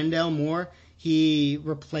fact that Wendell Moore, he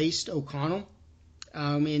replaced O'Connell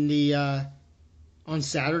on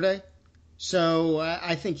Saturday. So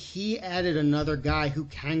I think he added another guy who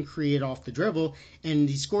can create off the dribble, and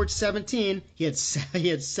he scored 17. He had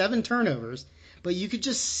 7 turnovers, but you could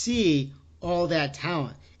just see all that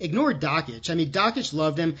talent. Ignore Doncic. I mean, Doncic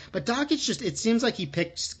loved him, but Doncic just, it seems like he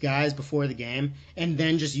picks guys before the game and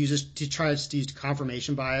then just tries to use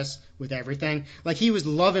confirmation bias with everything. Like he was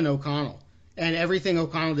loving O'Connell, and everything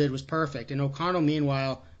O'Connell did was perfect. And O'Connell,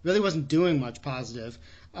 meanwhile, really wasn't doing much positive.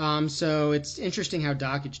 So it's interesting how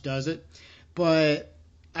Doncic does it. But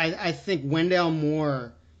I think Wendell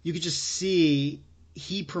Moore, you could just see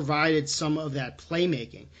he provided some of that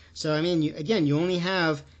playmaking. So, I mean, you only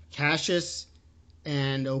have Cassius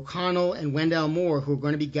and O'Connell and Wendell Moore, who are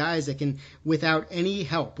going to be guys that can, without any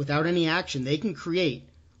help, without any action, they can create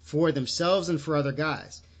for themselves and for other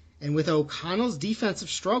guys. And with O'Connell's defensive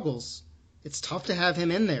struggles, it's tough to have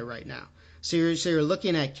him in there right now. So you're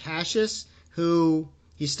looking at Cassius, who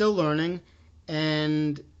he's still learning,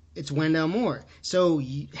 and it's Wendell Moore. So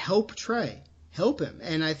help Trey. Help him.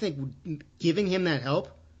 And I think giving him that help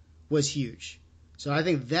was huge. So I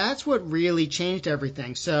think that's what really changed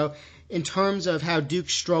everything. So in terms of how Duke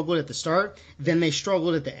struggled at the start, then they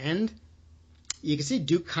struggled at the end, you can see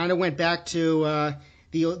Duke kind of went back to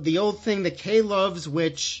the old thing that Kay loves,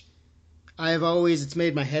 which it's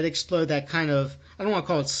made my head explode, that kind of, I don't want to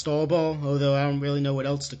call it stall ball, although I don't really know what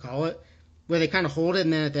else to call it, where they kind of hold it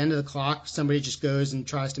and then at the end of the clock, somebody just goes and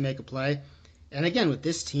tries to make a play. And again, with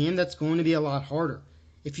this team, that's going to be a lot harder.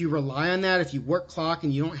 If you rely on that, if you work clock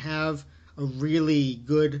and you don't have a really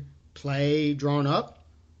good play drawn up,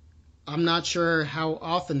 I'm not sure how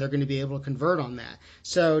often they're going to be able to convert on that.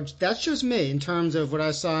 So that's just me in terms of what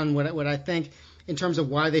I saw and what I think in terms of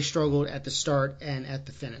why they struggled at the start and at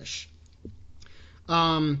the finish.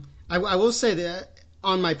 I will say that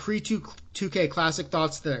on my pre-2K Classic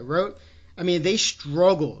thoughts that I wrote, I mean, they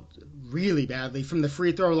struggled really badly from the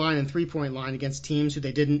free throw line and three-point line against teams who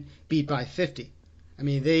they didn't beat by 50. I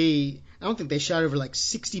mean, I don't think they shot over like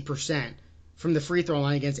 60% from the free throw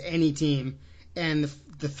line against any team. And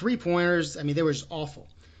the three-pointers, I mean, they were just awful.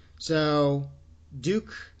 So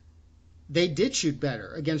Duke, they did shoot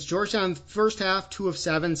better. Against Georgetown, first half, 2 of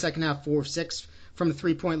 7, second half, 4 of 6 from the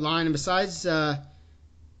three-point line. And besides Vernon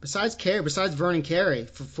Carey,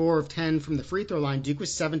 for 4 of 10 from the free throw line, Duke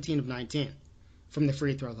was 17 of 19 from the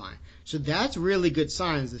free throw line. So that's really good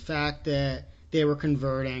signs, the fact that they were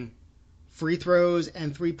converting free throws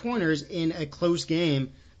and three-pointers in a close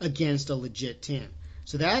game against a legit team.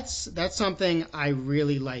 So that's something I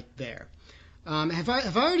really like there. Have I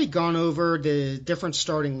already gone over the different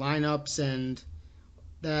starting lineups and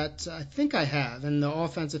that? I think I have. And the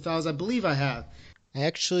offensive fouls, I believe I have. I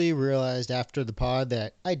actually realized after the pod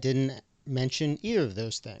that I didn't mention either of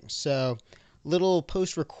those things. So little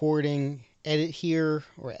post-recording edit here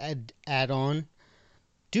or add on.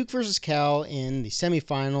 Duke versus Cal in the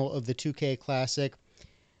semifinal of the 2K Classic.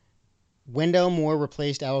 Wendell Moore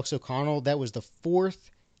replaced Alex O'Connell. That was the 4th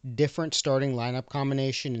different starting lineup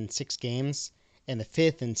combination in 6 games, and the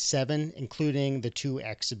 5th in 7, including the 2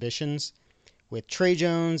 exhibitions, with Trey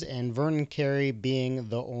Jones and Vernon Carey being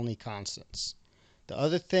the only constants. The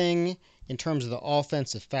other thing, in terms of the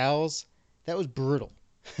offensive fouls, that was brutal.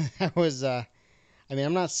 That was, I'm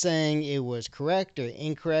not saying it was correct or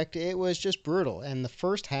incorrect. It was just brutal. And the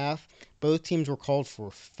first half, both teams were called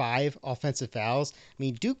for 5 offensive fouls. I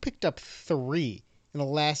mean, Duke picked up 3 in the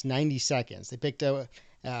last 90 seconds. They picked up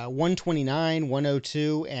 129,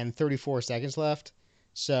 102, and 34 seconds left.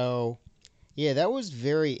 So, yeah, that was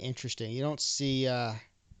very interesting. You don't see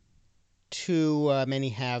too many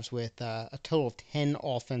halves with a total of 10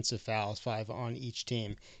 offensive fouls, 5 on each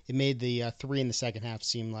team. It made the 3 in the second half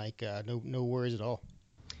seem like no worries at all.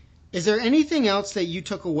 Is there anything else that you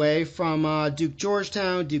took away from Duke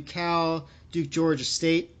Georgetown, Duke Cal, Duke Georgia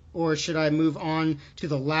State, or should I move on to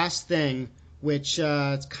the last thing, which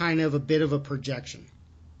is kind of a bit of a projection?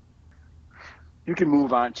 You can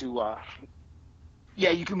move on to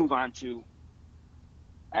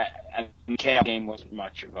the Cal game wasn't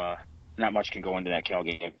much of a. Not much can go into that Cal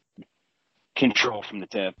game. Control from the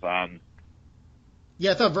tip.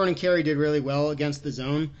 Yeah, I thought Vernon Carey did really well against the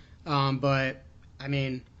zone. But, I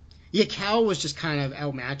mean, yeah, Cal was just kind of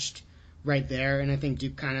outmatched right there, and I think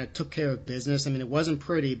Duke kind of took care of business. I mean, it wasn't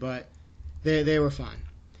pretty, but they were fine.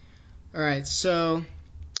 All right, so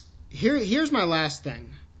here's my last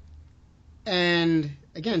thing. And,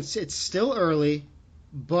 again, it's still early,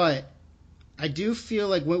 but I do feel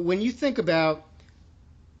like when you think about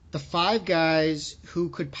the 5 guys who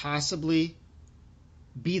could possibly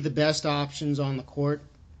be the best options on the court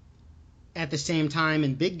at the same time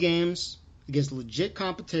in big games against legit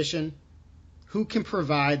competition, who can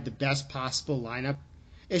provide the best possible lineup.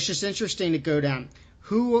 It's just interesting to go down.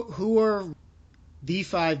 Who are the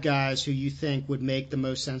 5 guys who you think would make the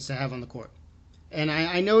most sense to have on the court? And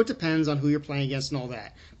I know it depends on who you're playing against and all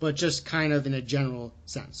that, but just kind of in a general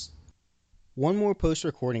sense. One more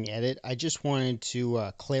post-recording edit. I just wanted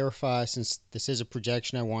to clarify, since this is a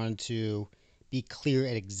projection, I wanted to be clear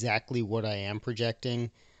at exactly what I am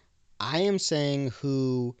projecting. I am saying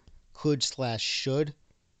who could/should,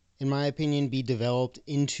 in my opinion, be developed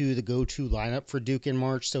into the go-to lineup for Duke in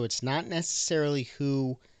March. So it's not necessarily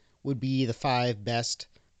who would be the 5 best,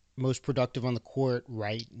 most productive on the court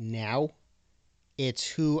right now. It's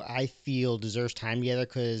who I feel deserves time together,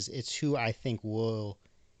 because it's who I think will,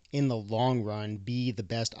 in the long run, be the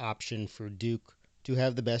best option for Duke to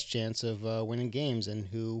have the best chance of winning games, and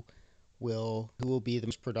who will be the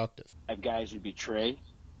most productive. I have guys who'd be Trey,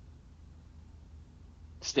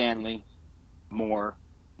 Stanley, Moore,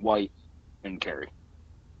 White, and Carey.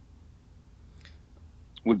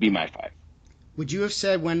 Would be my 5. Would you have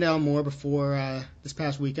said Wendell Moore before this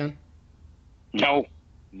past weekend? No,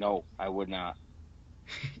 I would not.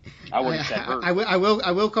 I would have said her.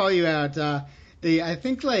 I will call you out. I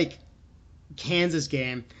think like Kansas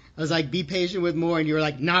game, I was like, be patient with Moore, and you were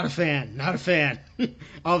like, not a fan.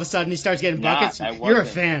 All of a sudden, he starts getting buckets. You're a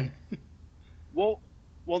fan. Well,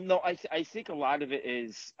 no. I think a lot of it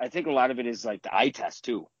is. I think a lot of it is like the eye test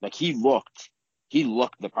too. Like he looked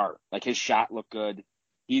the part. Like his shot looked good.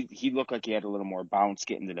 He looked like he had a little more bounce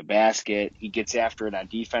getting to the basket. He gets after it on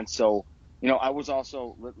defense. So I was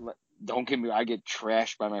also. Don't get me. I get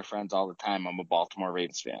trashed by my friends all the time. I'm a Baltimore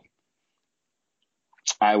Ravens fan.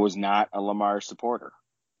 I was not a Lamar supporter.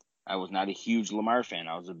 I was not a huge Lamar fan.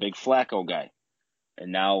 I was a big Flacco guy.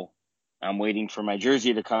 And now I'm waiting for my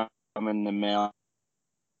jersey to come in the mail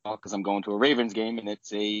because I'm going to a Ravens game, and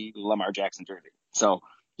it's a Lamar Jackson jersey. So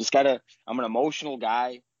I'm an emotional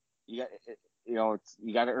guy. You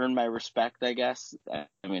got to earn my respect, I guess. I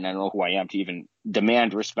mean, I don't know who I am to even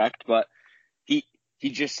demand respect, but he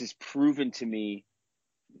just has proven to me,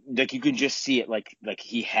 like, you can just see it, like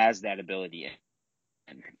he has that ability.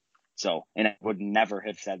 And I would never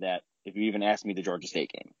have said that if you even asked me the Georgia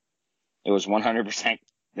State game. It was 100%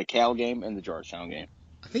 the Cal game and the Georgetown game.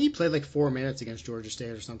 I think he played like 4 minutes against Georgia State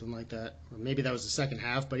or something like that. Or maybe that was the second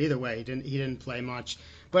half, but either way, he didn't play much.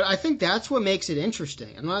 But I think that's what makes it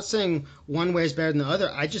interesting. I'm not saying one way is better than the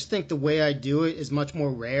other. I just think the way I do it is much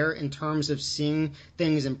more rare in terms of seeing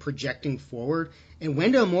things and projecting forward. And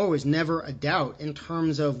Wendell Moore was never a doubt in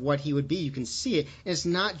terms of what he would be. You can see it. And it's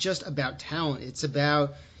not just about talent. It's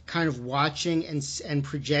about kind of watching and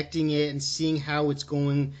projecting it and seeing how it's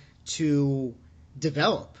going to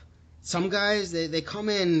develop. Some guys, they come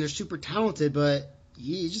in and they're super talented, but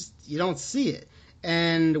you don't see it.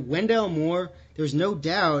 And Wendell Moore, there's no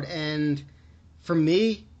doubt. And for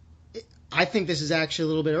me, I think this is actually a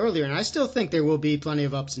little bit earlier, and I still think there will be plenty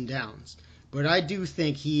of ups and downs. But I do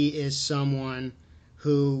think he is someone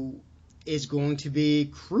who is going to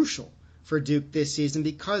be crucial for Duke this season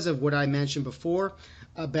because of what I mentioned before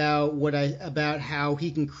about how he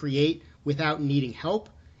can create without needing help.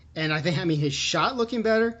 And I think, his shot looking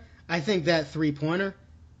better. I think that 3-pointer,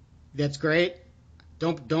 that's great.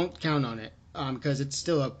 Don't count on it because it's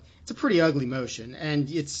still a pretty ugly motion, and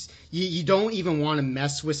you don't even want to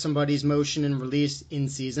mess with somebody's motion and release in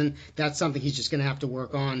season. That's something he's just going to have to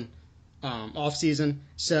work on off season.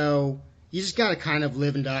 So you just got to kind of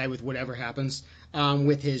live and die with whatever happens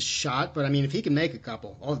with his shot. But if he can make a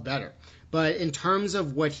couple, all the better. But in terms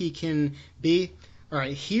of what he can be, all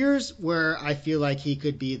right, here's where I feel like he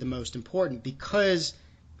could be the most important, because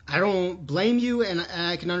I don't blame you, and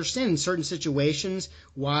I can understand in certain situations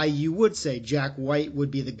why you would say Jack White would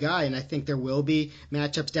be the guy, and I think there will be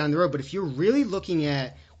matchups down the road. But if you're really looking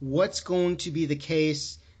at what's going to be the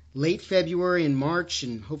case late February and March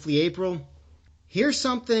and hopefully April, here's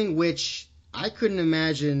something which I couldn't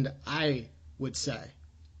imagine I would say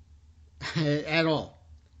at all.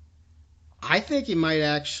 I think it might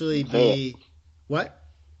actually be... What?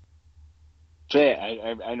 Say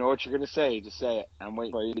it. I know what you're going to say. Just say it. I'm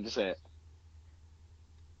waiting for you to say it.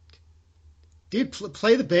 Dude,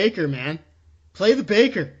 play the Baker, man. Play the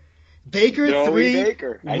Baker. Baker at 3.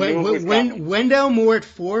 Baker. Wendell Moore at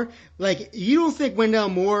 4. Like, you don't think Wendell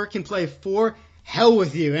Moore can play 4? Hell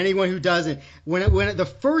with you. Anyone who doesn't. When the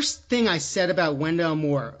first thing I said about Wendell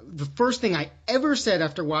Moore, the first thing I ever said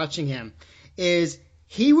after watching him is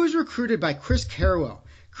he was recruited by Chris Carrawell.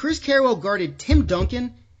 Chris Carrawell guarded Tim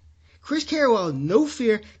Duncan. Chris Carrawell, no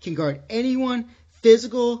fear, can guard anyone.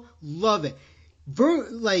 Physical, love it.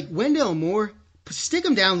 Wendell Moore, stick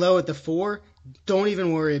him down low at the 4. Don't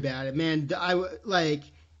even worry about it, man. I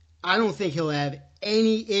don't think he'll have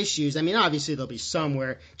any issues. Obviously there'll be some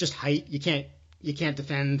where just height. You can't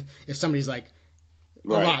defend if somebody's like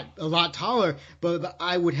Right. a lot taller, but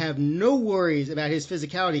I would have no worries about his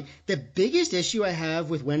physicality. The biggest issue I have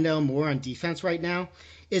with Wendell Moore on defense right now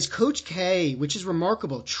is Coach K, which is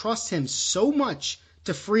remarkable, trusts him so much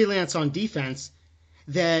to freelance on defense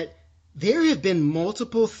that there have been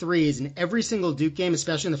multiple threes in every single Duke game,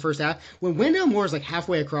 especially in the first half, when Wendell Moore is like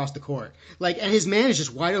halfway across the court. And his man is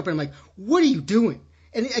just wide open. I'm like, what are you doing?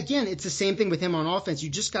 And again, it's the same thing with him on offense. You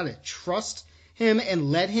just got to trust him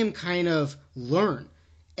and let him kind of learn.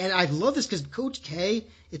 And I love this because Coach K,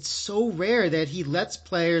 it's so rare that he lets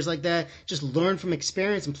players like that just learn from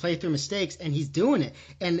experience and play through mistakes, and he's doing it.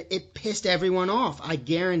 And it pissed everyone off, I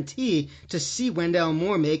guarantee, to see Wendell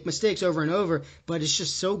Moore make mistakes over and over, but it's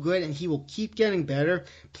just so good, and he will keep getting better.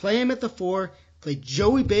 Play him at the 4, play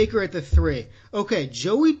Joey Baker at the 3. Okay,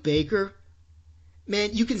 Joey Baker,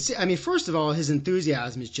 man, you can see, I mean, first of all, his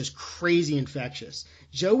enthusiasm is just crazy infectious.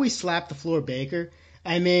 Joey slapped the floor Baker.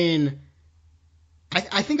 I mean,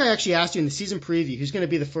 I think I actually asked you in the season preview who's going to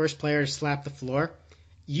be the first player to slap the floor.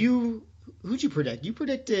 Who'd you predict? You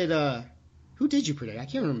predicted, who did you predict? I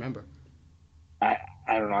can't remember. I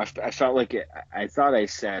don't know. I felt like I thought I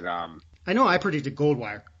said. I know I predicted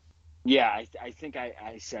Goldwire. Yeah, I think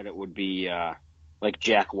I said it would be like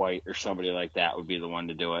Jack White or somebody like that would be the one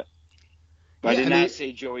to do it. But I did not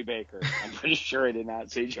say Joey Baker. I'm pretty sure I did not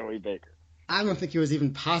say Joey Baker. I don't think it was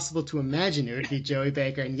even possible to imagine it would be Joey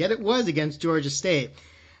Baker, and yet it was against Georgia State.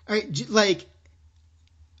 All right,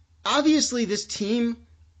 obviously this team,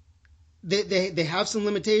 they have some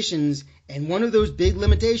limitations, and one of those big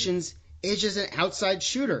limitations is just an outside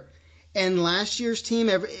shooter. And last year's team,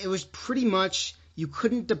 it was pretty much, you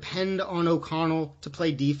couldn't depend on O'Connell to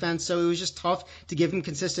play defense, so it was just tough to give him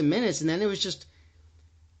consistent minutes, and then it was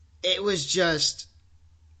just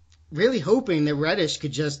really hoping that Reddish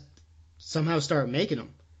could just somehow start making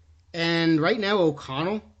them. And right now,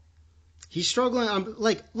 O'Connell, he's struggling.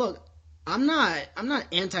 Look, I'm not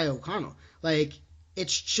anti-O'Connell.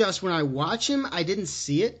 It's just when I watch him, I didn't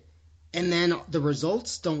see it, and then the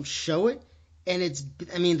results don't show it. And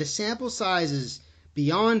the sample size is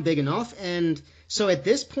beyond big enough. And so at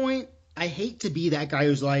this point, I hate to be that guy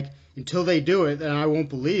who's like, until they do it, then I won't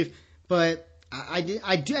believe. But I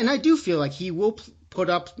do feel like he will put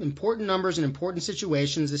up important numbers in important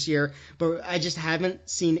situations this year, but I just haven't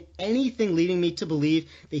seen anything leading me to believe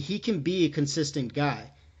that he can be a consistent guy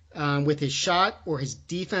with his shot or his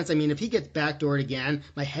defense. I mean, if he gets backdoored again,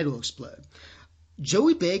 my head will explode.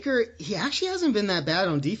 Joey Baker, he actually hasn't been that bad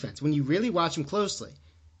on defense when you really watch him closely.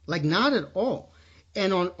 Not at all.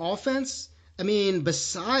 And on offense, I mean,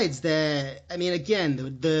 besides that, I mean,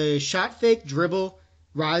 again, the shot fake, dribble,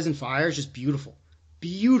 rise and fire is just beautiful.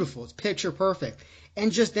 Beautiful. It's picture perfect.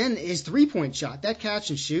 And just then his 3-point shot, that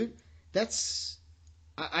catch and shoot, that's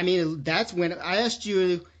when I asked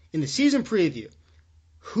you in the season preview,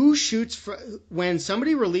 who shoots when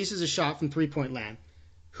somebody releases a shot from 3-point land,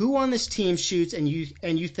 who on this team shoots and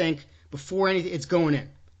you think before anything it's going in.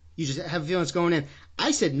 You just have a feeling it's going in.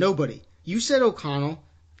 I said nobody. You said O'Connell,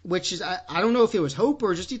 which is, I don't know if it was hope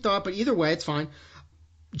or just you thought, but either way, it's fine.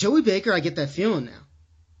 Joey Baker, I get that feeling now.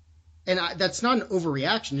 And that's not an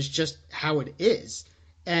overreaction. It's just how it is.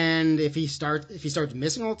 And if he starts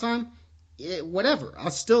missing all the time, whatever. I'll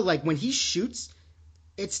still when he shoots,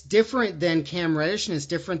 it's different than Cam Reddish and it's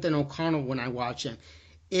different than O'Connell when I watch him.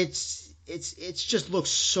 It's just looks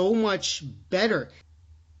so much better.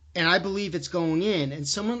 And I believe it's going in.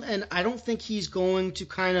 And I don't think he's going to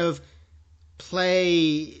kind of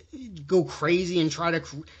go crazy and try to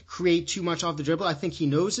create too much off the dribble. I think he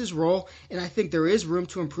knows his role, and I think there is room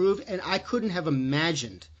to improve, and I couldn't have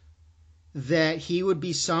imagined that he would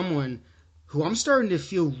be someone who I'm starting to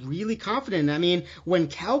feel really confident in. I mean, when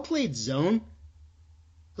Cal played zone,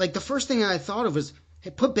 the first thing I thought of was,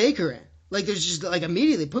 hey, put Baker in. There's just,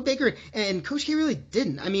 immediately, put Baker in. And Coach K really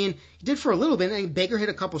didn't. I mean, he did for a little bit, and Baker hit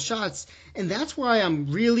a couple shots, and that's why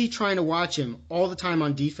I'm really trying to watch him all the time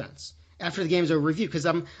on defense after the game's over review, because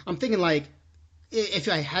I'm thinking if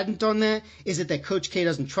I hadn't done that, is it that Coach K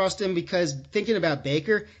doesn't trust him? Because thinking about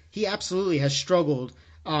Baker, he absolutely has struggled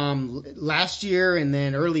last year and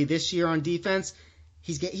then early this year on defense.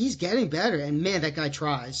 He's getting better, and man, that guy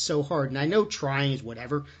tries so hard. And I know trying is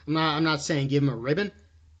whatever. I'm not saying give him a ribbon.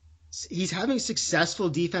 He's having successful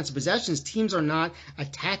defensive possessions. Teams are not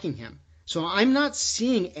attacking him. So I'm not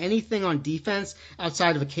seeing anything on defense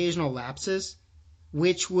outside of occasional lapses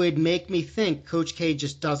which would make me think Coach K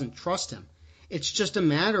just doesn't trust him. It's just a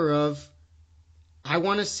matter of I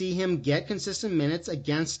want to see him get consistent minutes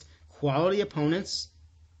against quality opponents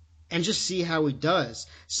and just see how he does.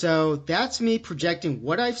 So that's me projecting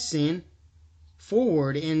what I've seen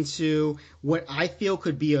forward into what I feel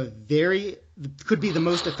could be a very, could be the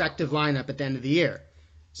most effective lineup at the end of the year.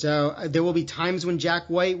 So there will be times when Jack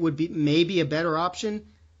White would be maybe a better option,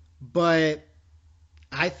 but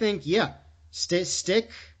I think stick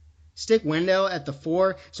Wendell at the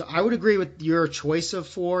 4. So I would agree with your choice of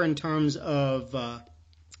 4 in terms of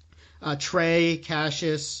Trey,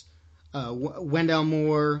 Cassius, Wendell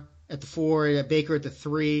Moore at the 4, Baker at the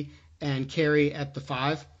 3, and Carey at the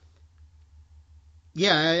 5.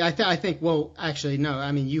 Yeah, I think. Well, actually, no.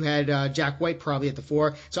 I mean, you had Jack White probably at the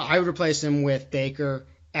 4, so I would replace him with Baker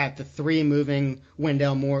at the 3, moving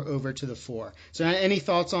Wendell Moore over to the 4. So, any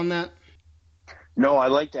thoughts on that? No, I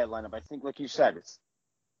like that lineup. I think, like you said, it's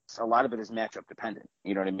a lot of it is matchup dependent.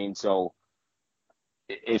 You know what I mean? So,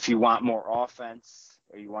 if you want more offense,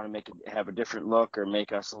 or you want to have a different look, or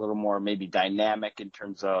make us a little more maybe dynamic in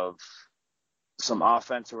terms of some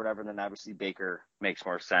offense or whatever, then obviously Baker makes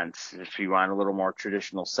more sense. If you want a little more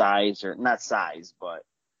traditional size, or not size, but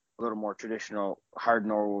a little more traditional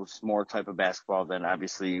hard-nosed, more type of basketball, then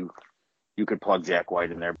obviously you could plug Jack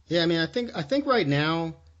White in there. Yeah, I mean, I think right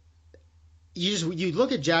now you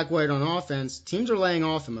look at Jack White on offense, teams are laying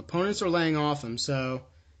off him, opponents are laying off him, so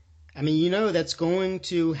I mean, that's going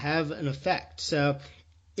to have an effect. So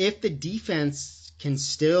if the defense can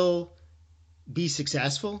still be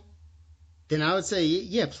successful, then I would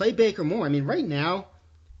say, play Baker more. I mean, right now,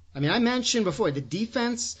 I mentioned before, the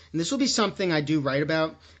defense, and this will be something I do write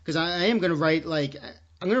about, because I am going to write, I'm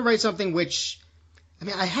going to write something which,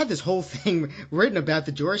 I had this whole thing written about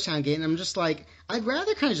the Georgetown game, and I'm just like, I'd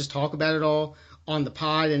rather kind of just talk about it all on the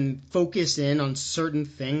pod and focus in on certain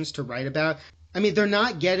things to write about. They're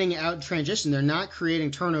not getting out in transition. They're not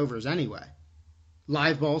creating turnovers anyway.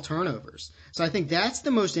 Live ball turnovers. So I think that's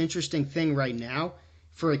the most interesting thing right now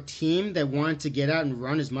for a team that wanted to get out and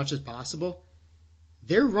run as much as possible.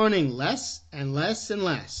 They're running less and less and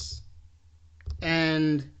less.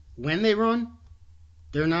 And when they run,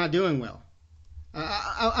 they're not doing well.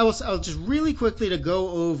 I'll just really quickly to go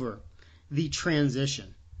over the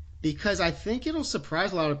transition, because I think it'll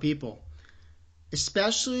surprise a lot of people,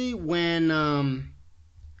 especially when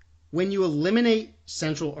you eliminate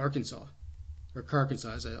Central Arkansas, or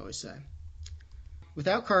Carkansas as I always say.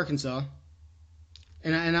 Without Carkansas,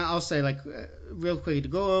 and I'll say real quickly to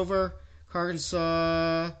go over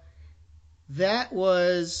Carkansas, that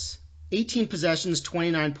was 18 possessions,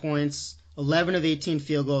 29 points, 11 of 18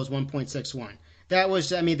 field goals, 1.61. That was,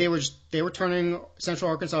 they were turning Central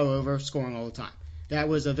Arkansas over, scoring all the time. That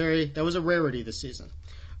was a rarity this season.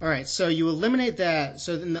 All right, so you eliminate that.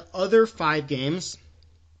 So in the other 5 games,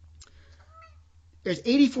 there's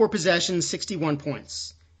 84 possessions, 61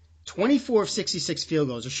 points, 24 of 66 field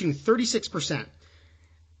goals. They're shooting 36%.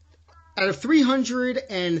 Out of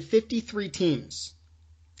 353 teams,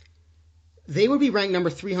 they would be ranked number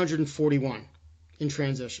 341 in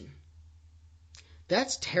transition.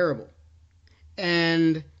 That's terrible.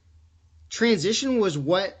 And transition was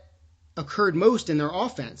what occurred most in their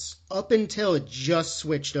offense up until it just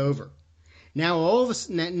switched over. Now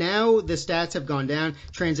now the stats have gone down.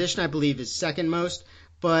 Transition, I believe, is second most,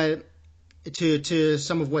 but to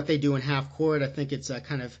some of what they do in half court, I think it's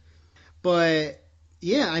But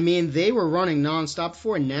yeah, they were running nonstop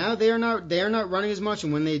before. Now they are not running as much,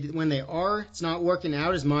 and when they are, it's not working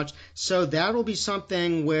out as much. So that'll be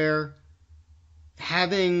something where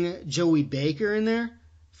having Joey Baker in there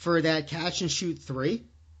for that catch and shoot 3,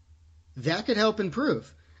 that could help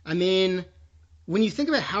improve. When you think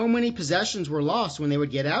about how many possessions were lost when they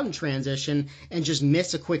would get out in transition and just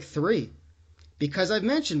miss a quick 3, because I've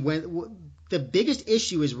mentioned when the biggest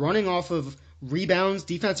issue is running off of rebounds,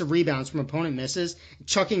 defensive rebounds from opponent misses,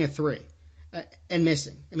 chucking a 3 and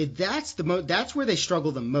missing. That's where they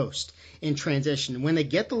struggle the most in transition. When they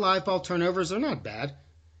get the live ball turnovers, they're not bad.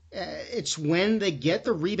 It's when they get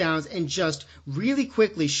the rebounds and just really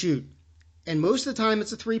quickly shoot. And most of the time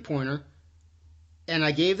it's a 3-pointer. And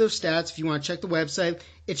I gave those stats. If you want to check the website,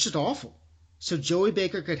 it's just awful. So Joey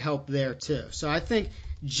Baker could help there too. So I think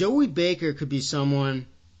Joey Baker could be someone.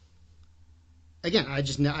 Again,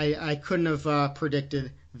 I couldn't have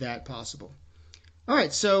predicted that possible. All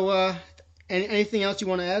right. So anything else you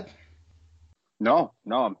want to add? No.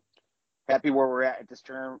 I'm happy where we're at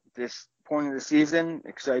this point of the season.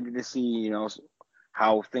 Excited to see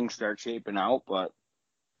how things start shaping out. But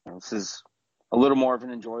this is a little more of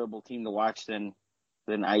an enjoyable team to watch than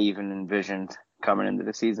I even envisioned coming into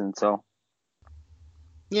the season. So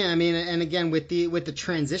yeah, and again with the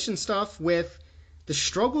transition stuff, with the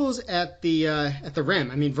struggles at the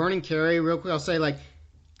rim. Vernon Carey, real quick, I'll say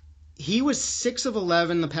he was 6 of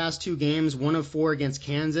 11 the past 2 games, 1 of 4 against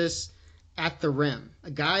Kansas at the rim.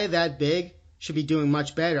 A guy that big should be doing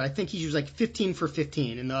much better. I think he was like 15 for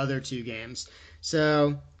 15 in the other 2 games.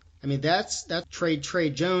 So, I mean, that's Trey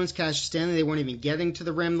Jones, Cassius Stanley. They weren't even getting to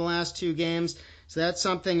the rim the last 2 games. So that's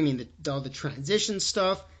something. I mean, all the transition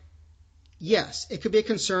stuff. Yes, it could be a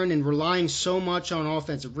concern in relying so much on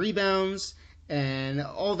offensive rebounds and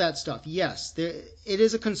all that stuff. Yes, it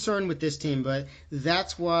is a concern with this team, but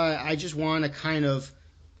that's why I just want to kind of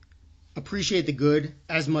appreciate the good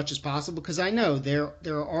as much as possible, because I know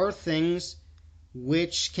there are things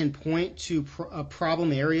which can point to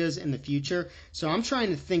problem areas in the future. So I'm trying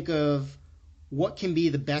to think of what can be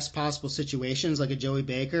the best possible situations, like a Joey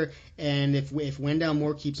Baker, and if Wendell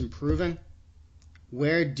Moore keeps improving,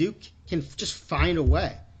 where Duke can just find a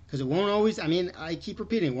way. Because it won't always, I mean, I keep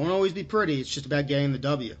repeating, it won't always be pretty. It's just about getting the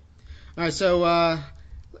W. All right, so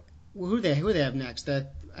who do they have next? I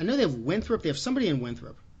know they have Winthrop. They have somebody in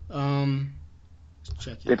Winthrop. Let's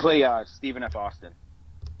check here. They play Stephen F. Austin.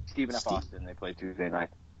 Austin. They play Tuesday night.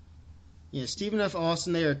 Yeah, Stephen F.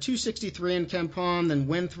 Austin. They are 263 in KenPom. Then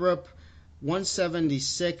Winthrop,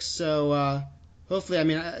 176. So hopefully, I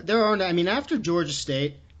mean, after Georgia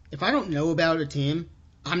State, if I don't know about a team,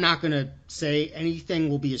 I'm not going to say anything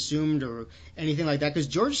will be assumed or anything like that, because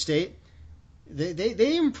Georgia State,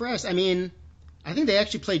 they impressed. I mean, I think they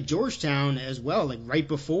actually played Georgetown as well, like right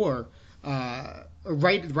before,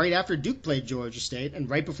 right after Duke played Georgia State, and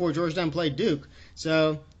right before Georgetown played Duke.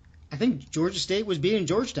 So I think Georgia State was beating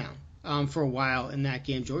Georgetown for a while in that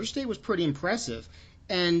game. Georgia State was pretty impressive.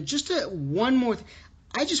 And just one more thing,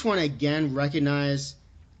 I just want to again recognize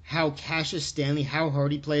how Cassius Stanley, how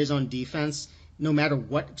hard he plays on defense, no matter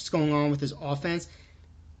what's going on with his offense.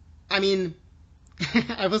 I mean,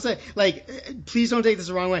 I will say, like, please don't take this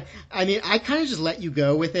the wrong way. I mean, I kind of just let you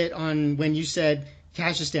go with it on when you said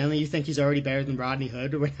Cassius Stanley, you think he's already better than Rodney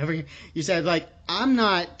Hood or whatever. You said, like, I'm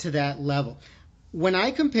not to that level. When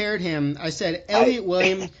I compared him, I said Elliott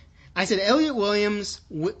Williams,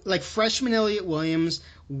 like freshman Elliott Williams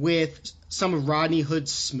with some of Rodney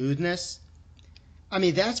Hood's smoothness. I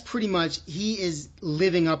mean, that's pretty much, he is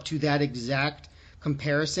living up to that exact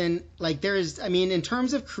comparison. Like, in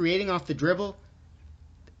terms of creating off the dribble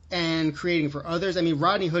and creating for others, I mean,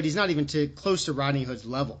 Rodney Hood, he's not even close to Rodney Hood's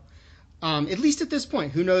level. At least at this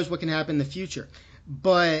point. Who knows what can happen in the future.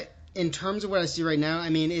 But in terms of what I see right now, I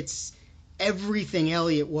mean, it's everything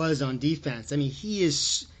Elliott was on defense. I mean,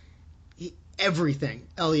 everything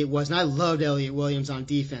Elliott was. And I loved Elliott Williams on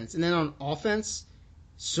defense. And then on offense,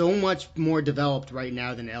 so much more developed right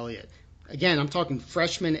now than Elliott. Again, I'm talking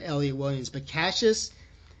freshman Elliott Williams. But Cassius,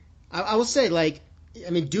 I will say, like,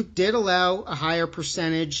 I mean, Duke did allow a higher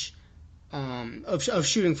percentage of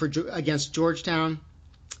shooting against Georgetown.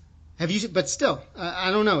 But still,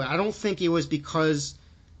 I don't know. I don't think it was because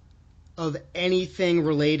of anything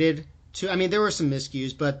related to. I mean, there were some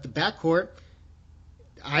miscues, but the backcourt,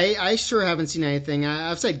 I sure haven't seen anything.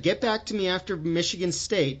 I've said get back to me after Michigan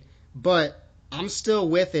State, but I'm still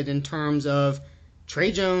with it in terms of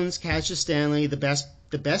Trey Jones, Cassius Stanley, the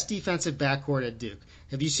best defensive backcourt at Duke.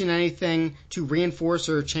 Have you seen anything to reinforce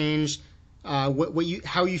or change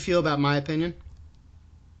how you feel about my opinion?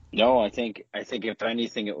 No, I think if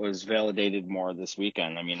anything, it was validated more this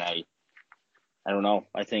weekend. I mean, I don't know.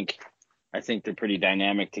 I think they're pretty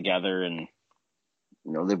dynamic together, and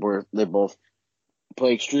you know they both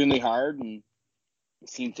play extremely hard and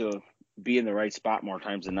seem to be in the right spot more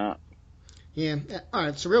times than not. Yeah. All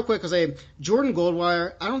right. So real quick, because Jordan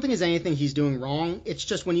Goldwire, I don't think there's anything he's doing wrong. It's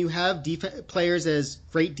just when you have players as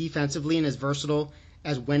great defensively and as versatile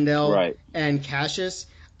as Wendell and Cassius,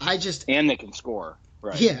 and they can score.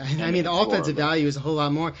 Right. Yeah, I mean, the offensive value is a whole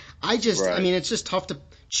lot more. I mean, it's just tough to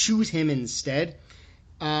choose him instead.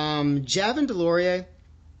 Javin DeLaurier,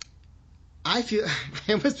 I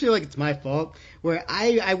almost feel like it's my fault, where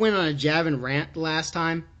I went on a Javin rant last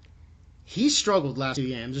time. He struggled last 2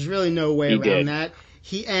 games. There's really no way around that.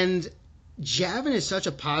 And Javin is such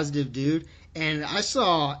a positive dude, and I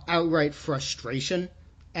saw outright frustration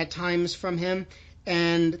at times from him.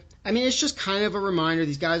 And I mean, it's just kind of a reminder.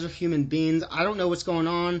 These guys are human beings. I don't know what's going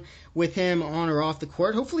on with him on or off the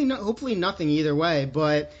court. Hopefully nothing either way.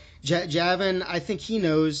 But Javin, I think he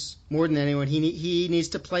knows more than anyone. He needs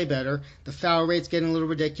to play better. The foul rate's getting a little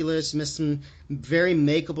ridiculous. Missed some very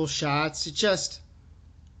makeable shots. It just,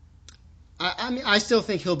 I mean, I still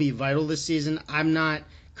think he'll be vital this season. I'm not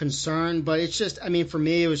concerned, but it's just, I mean, for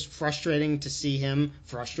me, it was frustrating to see him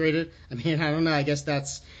frustrated. I mean, I don't know. I guess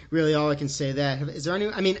that's really all I can say. Is there any?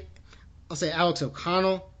 I mean, I'll say Alex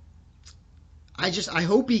O'Connell. I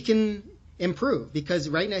hope he can improve, because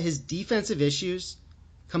right now his defensive issues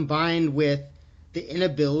combined with the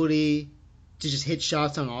inability to just hit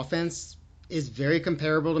shots on offense is very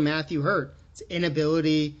comparable to Matthew Hurt It's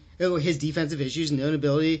inability, his defensive issues, and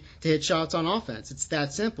inability to hit shots on offense. It's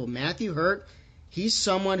that simple. Matthew Hurt, he's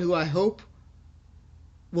someone who I hope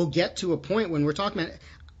will get to a point when we're talking about.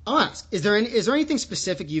 I'll ask: is there anything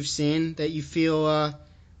specific you've seen that you feel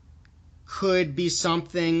could be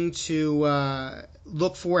something to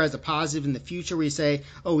look for as a positive in the future? Where you say,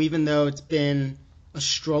 oh, even though it's been a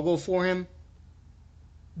struggle for him,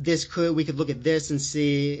 we could look at this and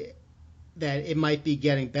see that it might be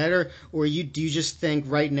getting better, or do you just think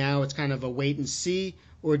right now it's kind of a wait and see,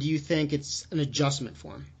 or do you think it's an adjustment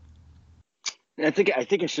for him? I think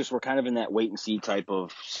it's just we're kind of in that wait and see type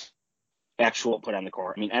of actual put on the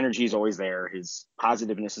court. I mean, energy is always there. His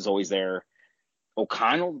positiveness is always there.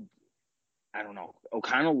 O'Connell, I don't know.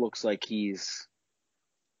 O'Connell looks like he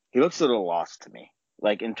looks a little lost to me.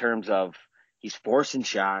 Like in terms of he's forcing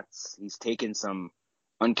shots, he's taking some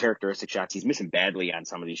uncharacteristic shots. He's missing badly on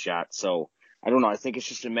some of these shots. So I don't know. I think it's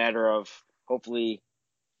just a matter of hopefully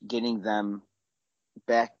getting them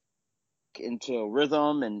back into a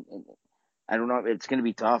rhythm. And I don't know. It's going to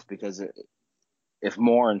be tough because if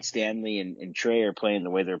Moore and Stanley and Trey are playing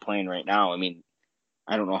the way they're playing right now, I mean,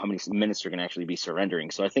 I don't know how many minutes they're going to actually be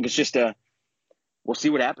surrendering. So I think it's just we'll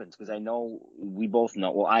see what happens because we both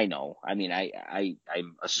know. Well, I know. I mean,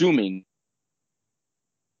 I'm assuming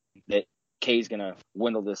that Kay's going to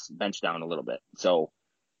dwindle this bench down a little bit. So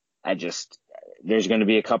there's going to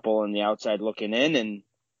be a couple on the outside looking in, and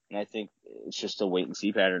I think it's just a wait and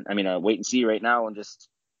see pattern. I mean, a wait and see right now, and just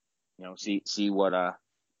see what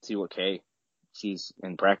Kay sees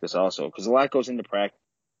in practice also, because a lot goes into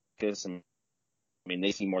practice, and I mean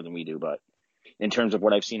they see more than we do. But in terms of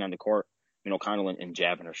what I've seen on the court, O'Connell and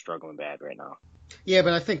Javin are struggling bad right now. Yeah,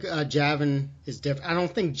 but I think Javin is different. I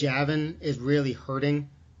don't think Javin is really hurting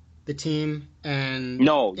the team. And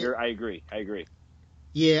no, I agree.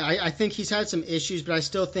 Yeah, I think he's had some issues, but I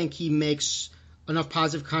still think he makes enough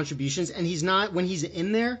positive contributions. And he's not, when he's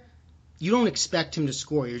in there, you don't expect him to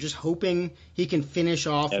score. You're just hoping he can finish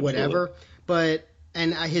off Absolutely. Whatever.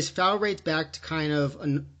 And his foul rate's back to kind of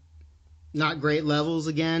not great levels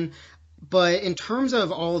again. But in terms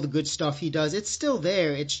of all the good stuff he does, it's still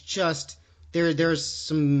there. It's just there's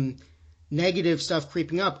some negative stuff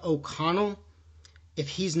creeping up. O'Connell, if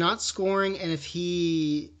he's not scoring and if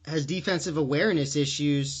he has defensive awareness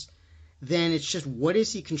issues, then it's just what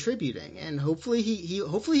is he contributing? And hopefully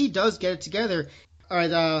he does get it together. All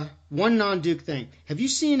right, one non-Duke thing. Have you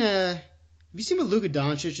seen what Luka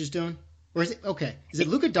Doncic is doing? Or is it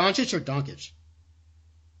Luka Doncic or Doncic?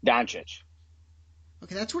 Doncic.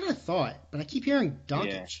 Okay, that's what I thought, but I keep hearing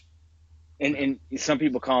Doncic. Yeah. And some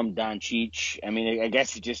people call him Doncic. I mean, I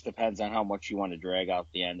guess it just depends on how much you want to drag out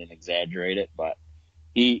the end and exaggerate it, but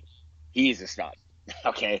he's a stud.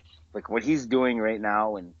 Okay? Like what he's doing right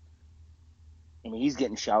now, and I mean he's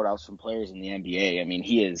getting shout outs from players in the NBA. I mean,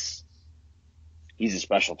 he's a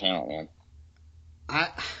special talent, man.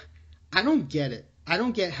 I don't get it. I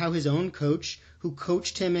don't get how his own coach, who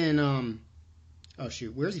coached him in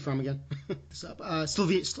where is he from again?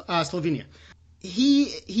 Slovenia.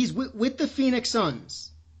 He's with the Phoenix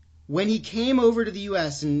Suns. When he came over to the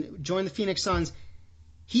U.S. and joined the Phoenix Suns,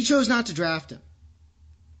 he chose not to draft him.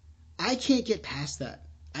 I can't get past that.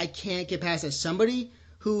 Somebody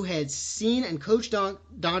who had seen and coached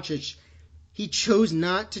Doncic, he chose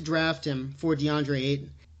not to draft him for DeAndre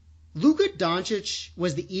Ayton. Luka Doncic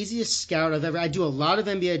was the easiest scout I've ever. I do a lot of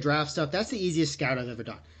NBA draft stuff. That's the easiest scout I've ever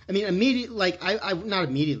done. I mean, not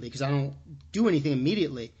immediately because I don't do anything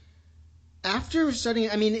immediately. After studying,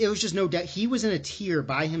 I mean, it was just no doubt he was in a tier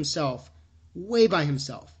by himself, way by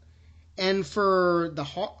himself. And for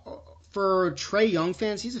Trae Young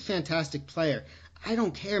fans, he's a fantastic player. I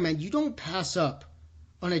don't care, man. You don't pass up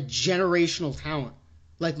on a generational talent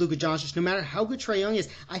like Luka Doncic. No matter how good Trae Young is,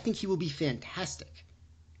 I think he will be fantastic.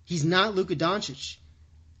 He's not Luka Doncic.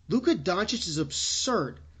 Luka Doncic is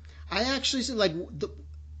absurd. I actually said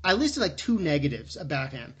I listed two negatives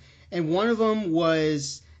about him, and one of them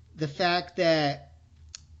was the fact that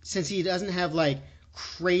since he doesn't have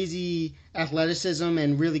crazy athleticism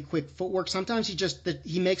and really quick footwork, sometimes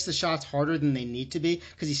he makes the shots harder than they need to be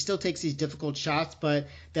because he still takes these difficult shots, but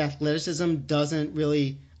the athleticism doesn't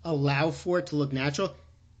really allow for it to look natural.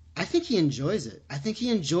 I think he enjoys it. I think he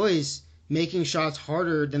enjoys making shots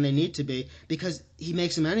harder than they need to be because he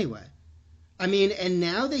makes them anyway. I mean, and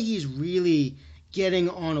now that he's really getting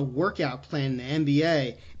on a workout plan in the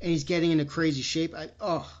NBA and he's getting into crazy shape, I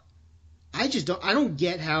don't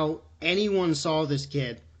get how anyone saw this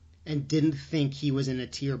kid and didn't think he was in a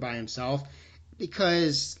tier by himself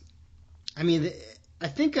because, I mean, I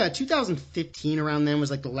think 2015 around then was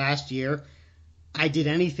the last year I did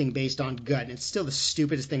anything based on gut, and it's still the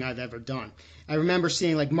stupidest thing I've ever done. I remember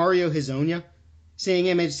seeing like Mario Hezonja, seeing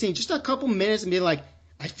him and seeing just a couple minutes and being like,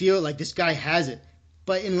 I feel like this guy has it.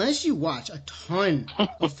 But unless you watch a ton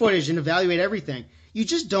of footage and evaluate everything, you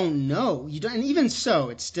just don't know. You don't, and even so,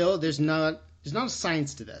 it's still there's not a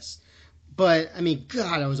science to this. But I mean,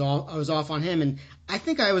 God, I was off on him, and I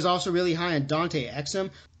think I was also really high on Dante Exum,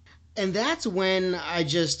 and that's when I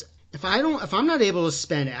just if I'm not able to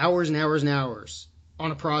spend hours and hours and hours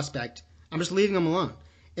on a prospect, I'm just leaving them alone.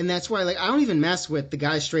 And that's why like I don't even mess with the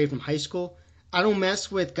guys straight from high school. I don't mess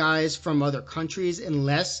with guys from other countries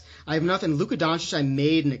unless I have nothing. Luka Doncic I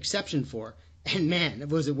made an exception for, and man,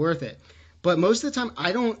 was it worth it. But most of the time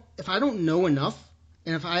I don't if I don't know enough,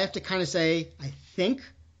 and if I have to kind of say I think,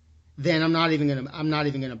 then I'm not even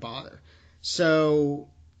gonna bother. So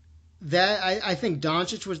that I think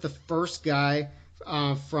Doncic was the first guy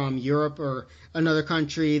from Europe or another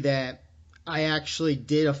country that I actually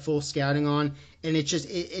did a full scouting on, and it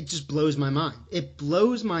just blows my mind. It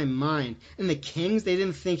blows my mind. And the Kings, they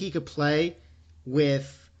didn't think he could play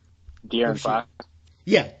with De'Aaron Fox.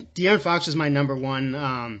 Yeah, De'Aaron Fox was my number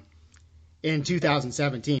one in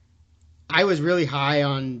 2017. I was really high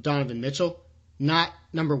on Donovan Mitchell, not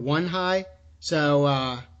number one high.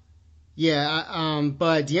 So yeah,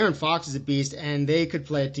 but De'Aaron Fox is a beast, and they could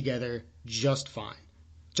play it together just fine.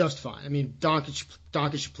 Just fine. I mean,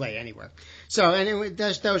 Doncic should play anywhere. So, anyway,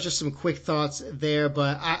 that was just some quick thoughts there,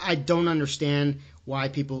 but I don't understand why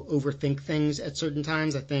people overthink things at certain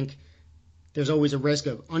times. I think there's always a risk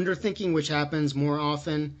of underthinking, which happens more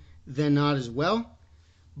often than not as well.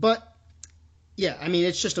 But, yeah, I mean,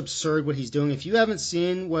 it's just absurd what he's doing. If you haven't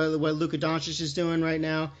seen what Luka Doncic is doing right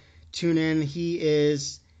now, tune in. He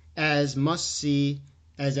is as must-see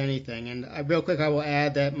as anything. And real quick, I will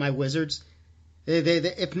add that my Wizards, they,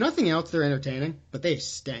 if nothing else, they're entertaining, but they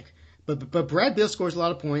stink. But Brad Beal scores a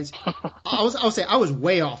lot of points. I'll say I was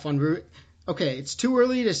way off on Rui. Okay, it's too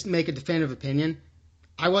early to make a definitive opinion.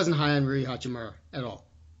 I wasn't high on Rui Hachimura at all.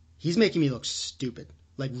 He's making me look stupid,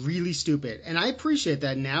 like really stupid, and I appreciate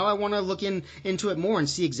that. Now I want to look into it more and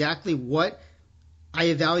see exactly what I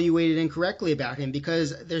evaluated incorrectly about him,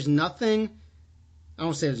 because there's nothing. I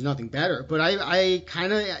don't say there's nothing better, but I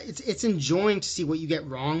kind of it's enjoying to see what you get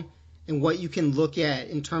wrong and what you can look at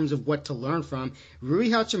in terms of what to learn from. Rui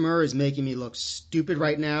Hachimura is making me look stupid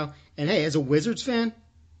right now, and hey, as a Wizards fan,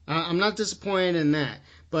 I'm not disappointed in that.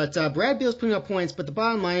 But Brad Beal's putting up points, but the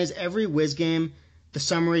bottom line is every Wiz game, the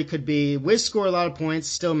summary could be Wiz score a lot of points,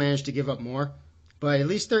 still managed to give up more, but at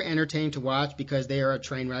least they're entertaining to watch because they are a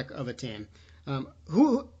train wreck of a team.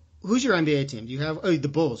 Who's your NBA team? Do you have the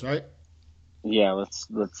Bulls, right? Yeah, let's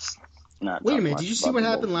not. Wait talk a minute, much did you see about what the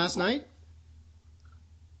happened Bulls. last night?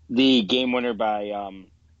 The game winner by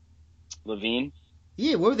Levine.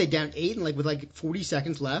 Yeah, what were they down 8 and with 40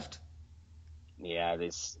 seconds left? Yeah,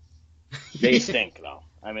 they stink though.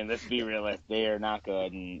 I mean, let's be realistic. They are not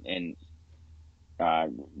good, and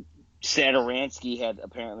Satoransky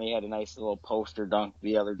apparently had a nice little poster dunk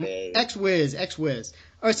the other day. X-Wiz.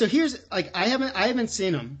 All right, so here's I haven't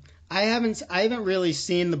seen them. I haven't really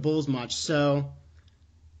seen the Bulls much. So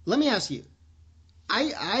let me ask you.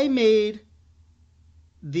 I made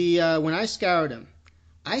the when I scoured him,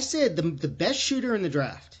 I said the best shooter in the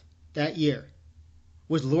draft that year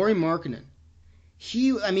was Lauri Markkanen.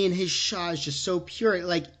 His shot is just so pure.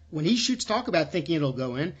 Like when he shoots, talk about thinking it'll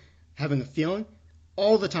go in, having a feeling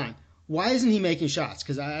all the time. Why isn't he making shots?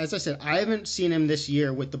 Because as I said, I haven't seen him this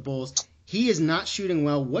year with the Bulls. He is not shooting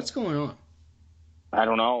well. What's going on? I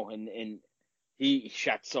don't know, and he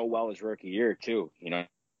shot so well his rookie year too. You know,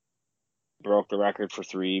 broke the record for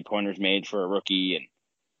 3-pointers made for a rookie, and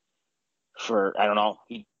I don't know,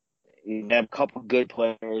 he had a couple good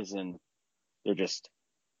players, and it's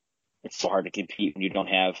so hard to compete when you don't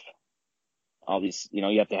have all these. You know,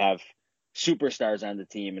 you have to have superstars on the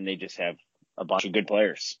team, and they just have a bunch of good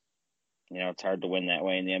players. You know, it's hard to win that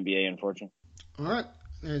way in the NBA, unfortunately. All right,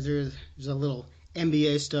 there's a little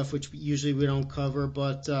NBA stuff which usually we don't cover,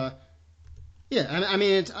 but yeah,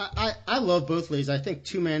 I love both leagues. I think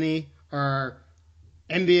too many are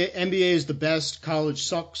NBA is the best, college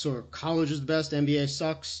sucks, or college is the best, NBA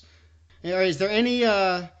sucks. All right, is there any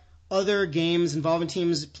other games involving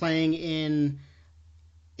teams playing in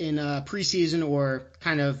preseason or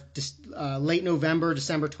kind of late November,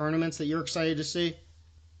 December tournaments that you're excited to see?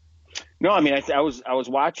 No, I mean, I was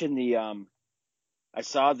watching the. I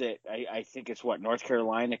saw that. I think it's North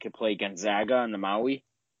Carolina could play Gonzaga on the Maui.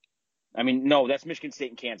 I mean, no, that's Michigan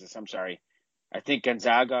State and Kansas. I'm sorry. I think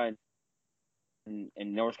Gonzaga and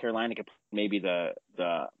North Carolina could maybe the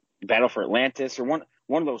Battle for Atlantis or one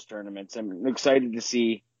of those tournaments. I'm excited to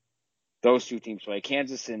see those two teams play.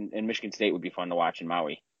 Kansas and Michigan State would be fun to watch in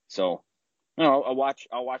Maui. So, I'll watch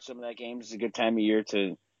some of that game. It's a good time of year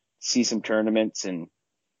to see some tournaments and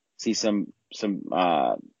see some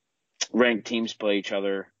ranked teams play each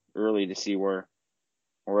other early to see where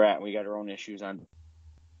we're at. We got our own issues on.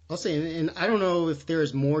 I'll say, and I don't know if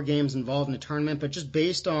there's more games involved in the tournament, but just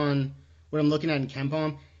based on what I'm looking at in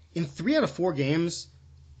KenPom, in 3 out of 4 games,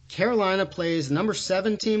 Carolina plays the number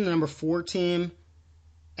 7 team, the number 4 team,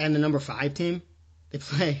 and the number 5 team. They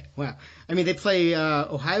play, they play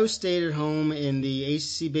Ohio State at home in the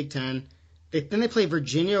ACC Big Ten. Then they play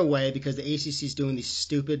Virginia away because the ACC is doing these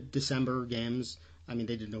stupid December games. I mean,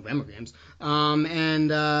 they did November games,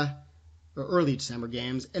 or early December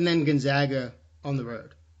games, and then Gonzaga on the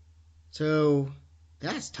road. So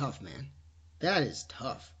that's tough, man. That is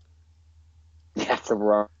tough. That's a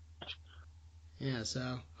rough. Yeah,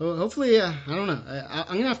 so hopefully, I don't know. I'm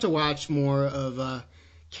going to have to watch more of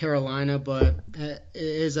Carolina, but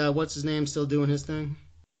is what's his name still doing his thing?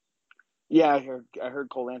 Yeah, I heard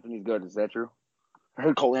Cole Anthony's good. Is that true? I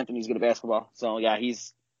heard Cole Anthony's good at basketball. So, yeah, I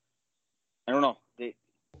don't know.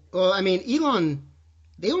 Elon,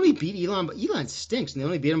 they only beat Elon, but Elon stinks, and they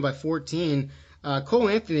only beat him by 14. Cole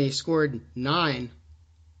Anthony scored 9.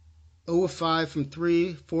 0 of 5 from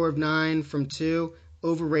 3, 4 of 9 from 2.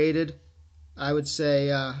 Overrated. I would say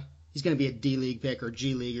he's going to be a D-League pick or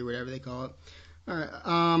G-League or whatever they call it. All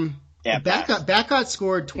right. Bacot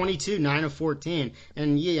scored 22, 9 of 14.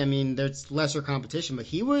 And, yeah, I mean, there's lesser competition, but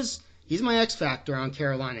he's my X factor on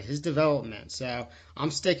Carolina, his development. So I'm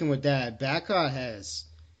sticking with that. Bacot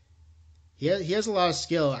he has a lot of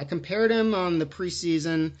skill. I compared him on the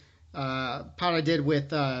preseason pod I did with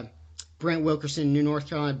Brent Wilkerson, New North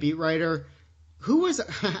Carolina beat writer. Who was,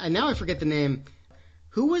 now I forget the name,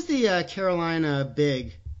 who was the Carolina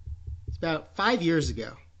big? It's about 5 years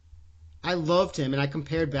ago. I loved him, and I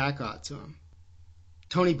compared Bacot to him.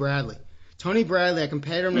 Tony Bradley. I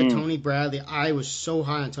compared him to Tony Bradley. I was so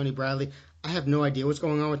high on Tony Bradley. I have no idea what's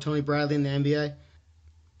going on with Tony Bradley in the NBA.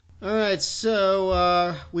 All right,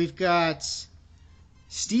 so we've got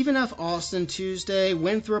Stephen F. Austin Tuesday,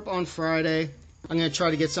 Winthrop on Friday. I'm going to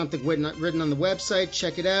try to get something written on the website.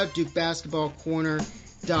 Check it out,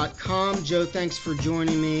 DukeBasketballCorner.com. Joe, thanks for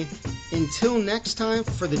joining me. Until next time,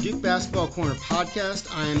 for the Duke Basketball Corner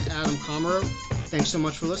podcast, I am Adam Komarow. Thanks so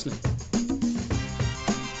much for listening.